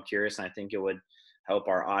I'm curious, and I think it would help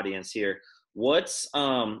our audience here. What's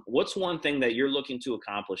one thing that you're looking to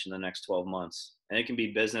accomplish in the next 12 months? And it can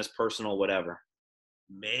be business, personal, whatever.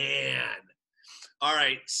 Man. All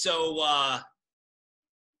right. So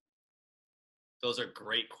those are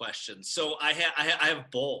great questions. So I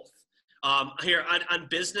have both. Here on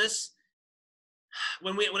business,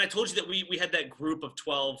 when I told you that we had that group of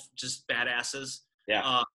 12 just badasses,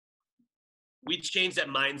 we changed that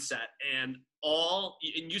mindset, and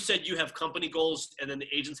you said you have company goals and then the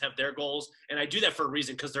agents have their goals. And I do that for a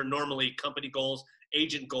reason, because they're normally company goals,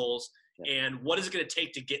 agent goals, and what is it going to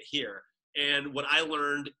take to get here? And what I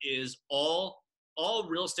learned is all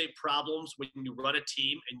real estate problems, when you run a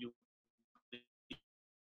team and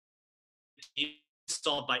you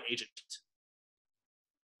solved by agent.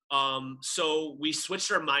 So we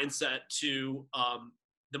switched our mindset to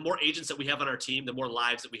the more agents that we have on our team, the more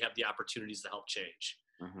lives that we have the opportunities to help change.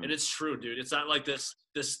 Mm-hmm. And it's true, dude. It's not like this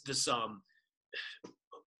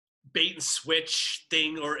bait and switch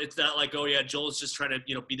thing, or it's not like, oh yeah, Joel's just trying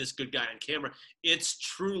to, be this good guy on camera. It's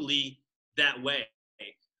truly that way.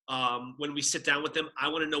 When we sit down with them, I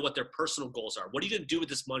want to know what their personal goals are. What are you going to do with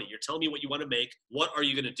this money? You're telling me what you want to make. What are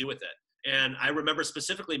you going to do with it? And I remember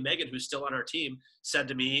specifically Megan, who's still on our team, said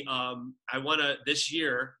to me, I want to, this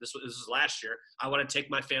year, this was last year, I want to take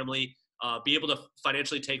my family, be able to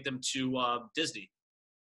financially take them to Disney.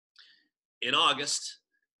 In August,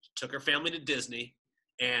 took her family to Disney,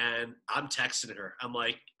 and I'm texting her. I'm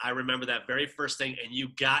like, I remember that very first thing, and you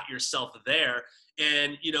got yourself there.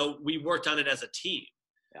 And, we worked on it as a team.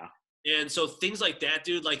 Yeah. And so things like that,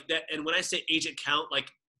 dude, like that. And when I say agent count,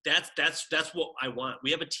 like that's what I want.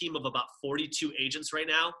 We have a team of about 42 agents right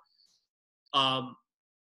now.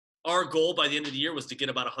 Our goal by the end of the year was to get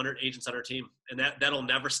about 100 agents on our team, and that'll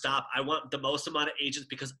never stop. I want the most amount of agents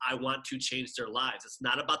because I want to change their lives. It's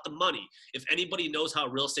not about the money. If anybody knows how a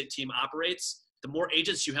real estate team operates, the more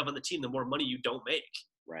agents you have on the team, the more money you don't make.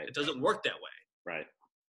 Right. It doesn't work that way. Right.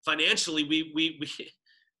 Financially, we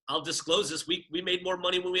I'll disclose this. We made more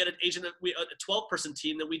money when we had a 12-person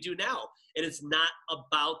team than we do now. And it's not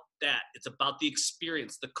about that. It's about the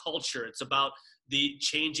experience, the culture. It's about the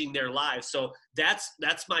changing their lives. So that's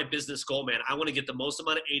my business goal, man. I want to get the most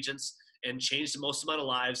amount of agents and change the most amount of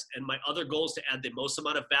lives. And my other goal is to add the most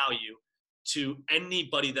amount of value to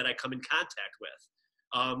anybody that I come in contact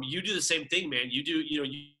with. You do the same thing, man.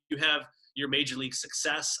 You have your Major League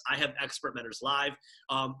Success. I have Expert Mentors Live.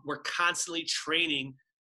 We're constantly training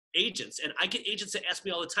agents, and I get agents that ask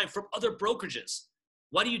me all the time from other brokerages,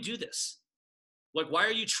 why do you do this? Like, why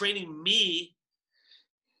are you training me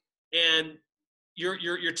and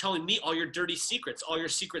you're telling me all your dirty secrets, all your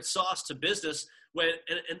secret sauce to business, when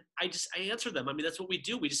and I answer them. I mean, that's what we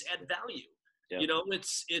do. We just add value. Yep. You know,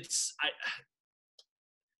 it's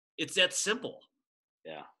that simple.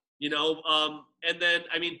 Yeah. You know, and then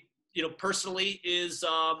I mean, you know, personally is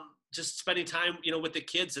just spending time, you know, with the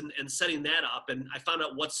kids and setting that up. And I found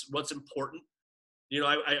out what's important. You know,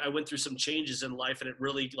 I went through some changes in life, and it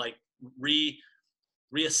really like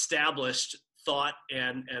reestablished thought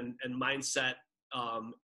and mindset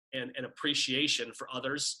and appreciation for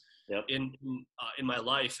others. Yep. in my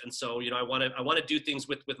life. And so, you know, I want to do things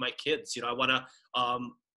with my kids. You know, I want to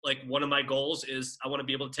like one of my goals is I want to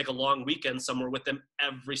be able to take a long weekend somewhere with them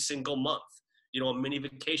every single month. You know, a mini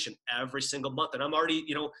vacation every single month. And I'm already,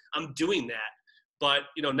 you know, I'm doing that, but,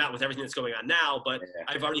 you know, not with everything that's going on now, but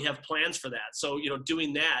I've already have plans for that. So, you know,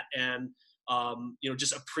 doing that and, you know,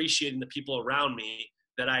 just appreciating the people around me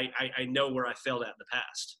that I know where I failed at in the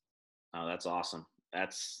past. Oh, that's awesome.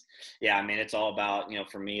 Yeah, I mean, it's all about, you know,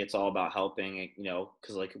 for me, it's all about helping, you know,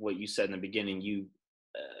 because like what you said in the beginning,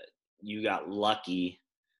 you got lucky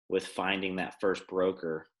with finding that first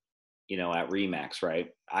broker, you know, at Remax, right?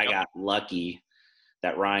 I got lucky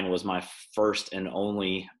that Ryan was my first and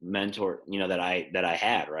only mentor, you know, that I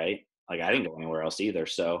had, right? Like I didn't go anywhere else either.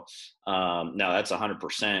 So, no, that's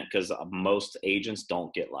 100% because most agents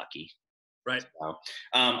don't get lucky. Right. So,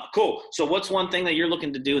 cool. So what's one thing that you're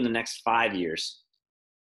looking to do in the next 5 years,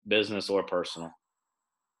 business or personal?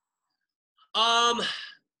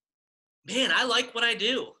 Man, I like what I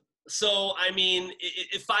do. So, I mean,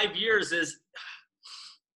 5 years is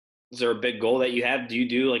there a big goal that you have? Do you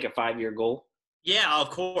do like a 5-year goal? Yeah, of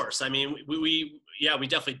course. I mean, we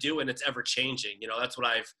definitely do, and it's ever changing. You know, that's what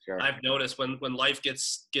I've noticed when life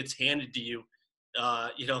gets handed to you.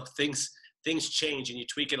 You know, things change, and you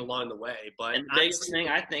tweak it along the way. But and the biggest thing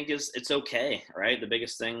I think is it's okay, right? The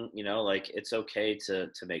biggest thing, you know, like it's okay to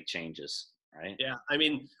make changes, right? Yeah, I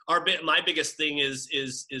mean, my biggest thing is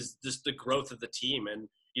just the growth of the team, and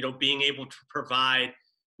you know, being able to provide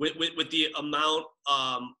with the amount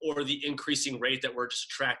or the increasing rate that we're just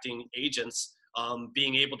attracting agents.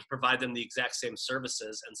 Being able to provide them the exact same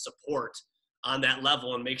services and support on that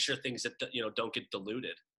level and make sure things that, you know, don't get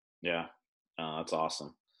diluted. Yeah. That's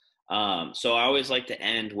awesome. So I always like to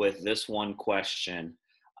end with this one question.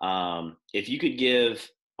 If you could give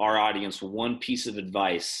our audience one piece of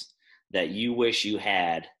advice that you wish you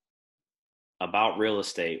had about real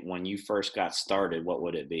estate when you first got started, what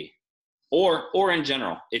would it be? Or in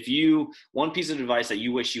general, one piece of advice that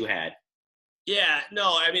you wish you had. Yeah,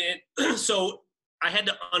 no, I mean, so I had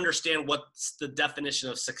to understand what the definition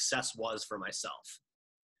of success was for myself.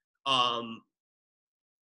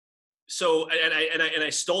 So, and I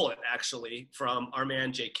stole it actually from our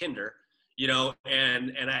man, Jay Kinder, you know,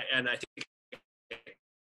 and I think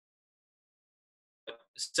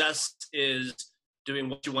success is doing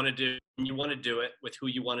what you want to do, and you want to do it with who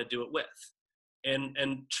you want to do it with.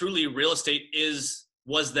 And truly real estate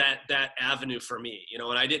was that avenue for me, you know,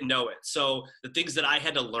 and I didn't know it. So the things that I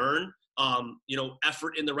had to learn, you know,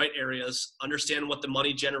 effort in the right areas, understand what the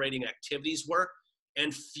money generating activities were,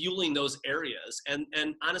 and fueling those areas. And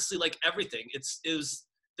honestly, like everything, it was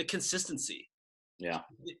the consistency. Yeah.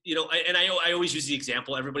 You know, I always use the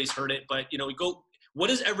example, everybody's heard it, but you know, what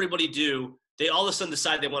does everybody do? They all of a sudden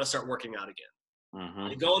decide they want to start working out again. Mm-hmm.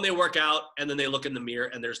 They go and they work out, and then they look in the mirror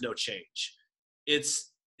and there's no change.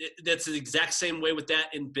 That's the exact same way with that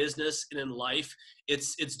in business and in life.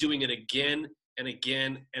 It's doing it again and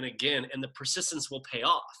again and again, and the persistence will pay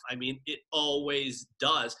off. I mean, it always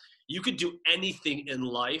does. You could do anything in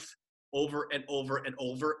life over and over and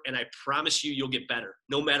over, and I promise you, you'll get better,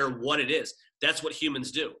 no matter what it is. That's what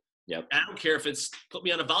humans do. Yep. I don't care if it's put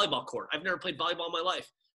me on a volleyball court. I've never played volleyball in my life,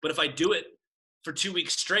 but if I do it for 2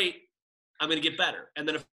 weeks straight, I'm going to get better. And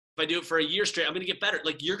then if I do it for a year straight, I'm going to get better.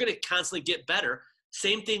 Like, you're going to constantly get better.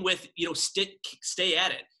 Same thing with, stay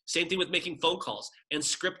at it. Same thing with making phone calls and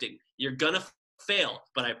scripting. You're going to fail,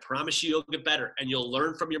 but I promise you, you'll get better and you'll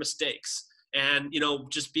learn from your mistakes. And,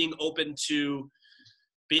 just being open to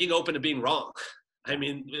being wrong. I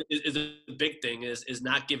mean, is a big thing is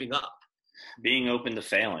not giving up. Being open to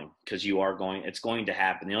failing, because it's going to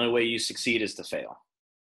happen. The only way you succeed is to fail.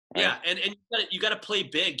 Right? Yeah. And you got to play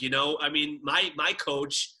big, I mean, my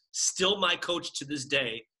coach, still my coach to this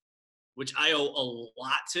day, which I owe a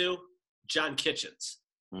lot to, John Kitchens.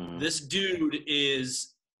 Mm-hmm. This dude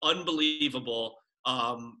is unbelievable.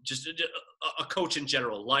 Just a coach in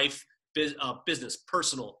general, life, business,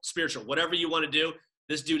 personal, spiritual, whatever you want to do.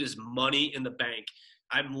 This dude is money in the bank.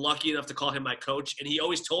 I'm lucky enough to call him my coach. And he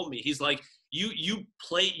always told me, he's like, you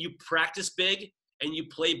practice big and you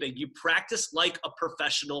play big. You practice like a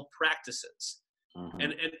professional practices. Mm-hmm.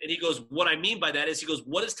 And he goes, what I mean by that is, he goes,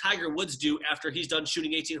 what does Tiger Woods do after he's done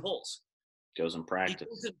shooting 18 holes? Goes and practice.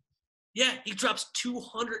 He drops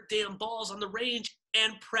 200 damn balls on the range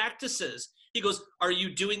and practices. He goes, are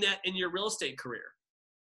you doing that in your real estate career?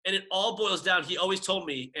 And it all boils down. He always told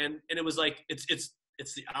me, and it was like, it's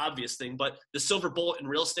the obvious thing, but the silver bullet in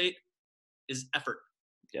real estate is effort.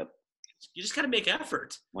 Yep. You just got to make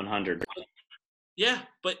effort. 100. Yeah.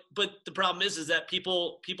 But the problem is that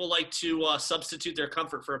people like to substitute their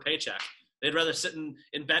comfort for a paycheck. They'd rather sit in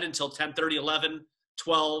bed until 10:30, 11,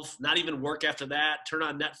 12, not even work after that, turn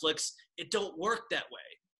on Netflix. It don't work that way.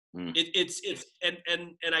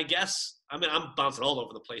 Mm. And I guess, I mean, I'm bouncing all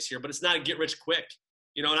over the place here, but it's not a get rich quick.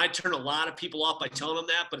 And I turn a lot of people off by telling them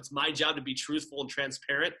that, but it's my job to be truthful and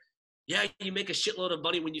transparent. Yeah, you make a shitload of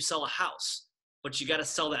money when you sell a house, but you got to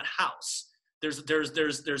sell that house.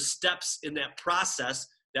 There's steps in that process.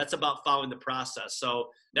 That's about following the process. So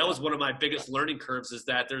that was one of my biggest learning curves, is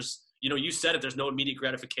that there's, you said it, there's no immediate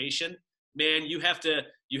gratification. Man, you have to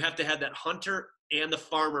have that hunter and the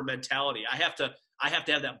farmer mentality. I have to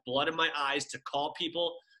have that blood in my eyes to call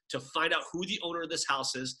people, to find out who the owner of this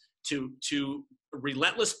house is, to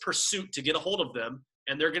relentless pursuit to get a hold of them.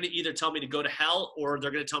 And they're going to either tell me to go to hell, or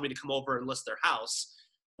they're going to tell me to come over and list their house.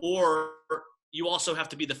 Or you also have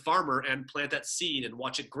to be the farmer and plant that seed and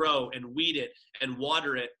watch it grow and weed it and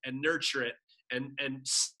water it and nurture it and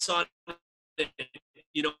sun it,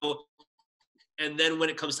 and then when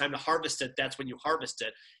it comes time to harvest it, that's when you harvest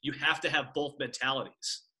it. You have to have both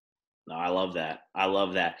mentalities. No, I love that.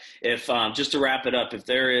 If just to wrap it up, if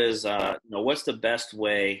there is, what's the best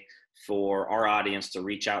way for our audience to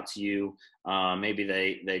reach out to you? Maybe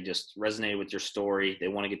they just resonate with your story. They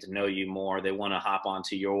want to get to know you more. They want to hop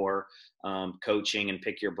onto your coaching and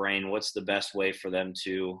pick your brain. What's the best way for them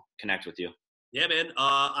to connect with you? Yeah, man.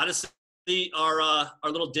 Honestly, our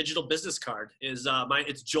little digital business card is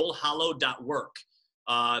it's joelhollo.work.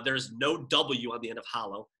 There's no W on the end of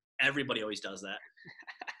Hollo. Everybody always does that.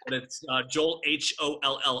 But it's Joel,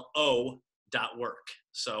 HOLLO.work.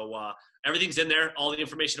 So everything's in there, all the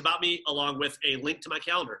information about me, along with a link to my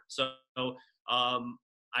calendar. So I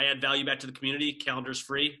add value back to the community. Calendar's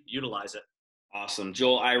free. Utilize it. Awesome.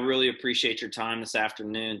 Joel, I really appreciate your time this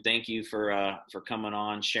afternoon. Thank you for coming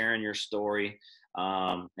on, sharing your story.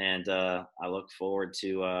 And I look forward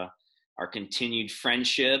to our continued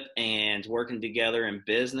friendship and working together in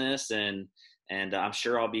business. And I'm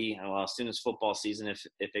sure I'll be, as soon as football season, if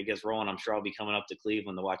it gets rolling, I'm sure I'll be coming up to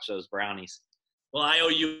Cleveland to watch those Brownies. Well, I owe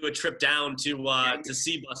you a trip down to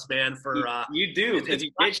Seabus, man. You do, because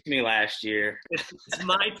you ditched me last year. It's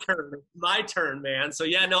my turn. My turn, man. So,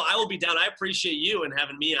 yeah, no, I will be down. I appreciate you and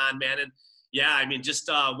having me on, man. And, yeah, I mean, just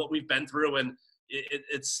what we've been through, and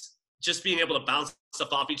it's just being able to bounce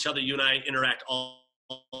stuff off each other. You and I interact all.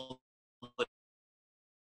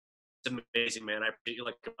 It's amazing, man. I appreciate you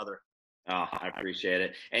like a brother. Oh, I appreciate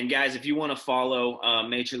it. And guys, if you want to follow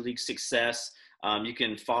Major League Success, you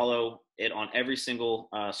can follow it on every single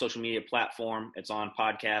social media platform. It's on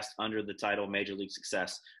podcast under the title Major League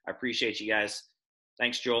Success. I appreciate you guys.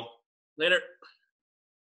 Thanks, Joel. Later.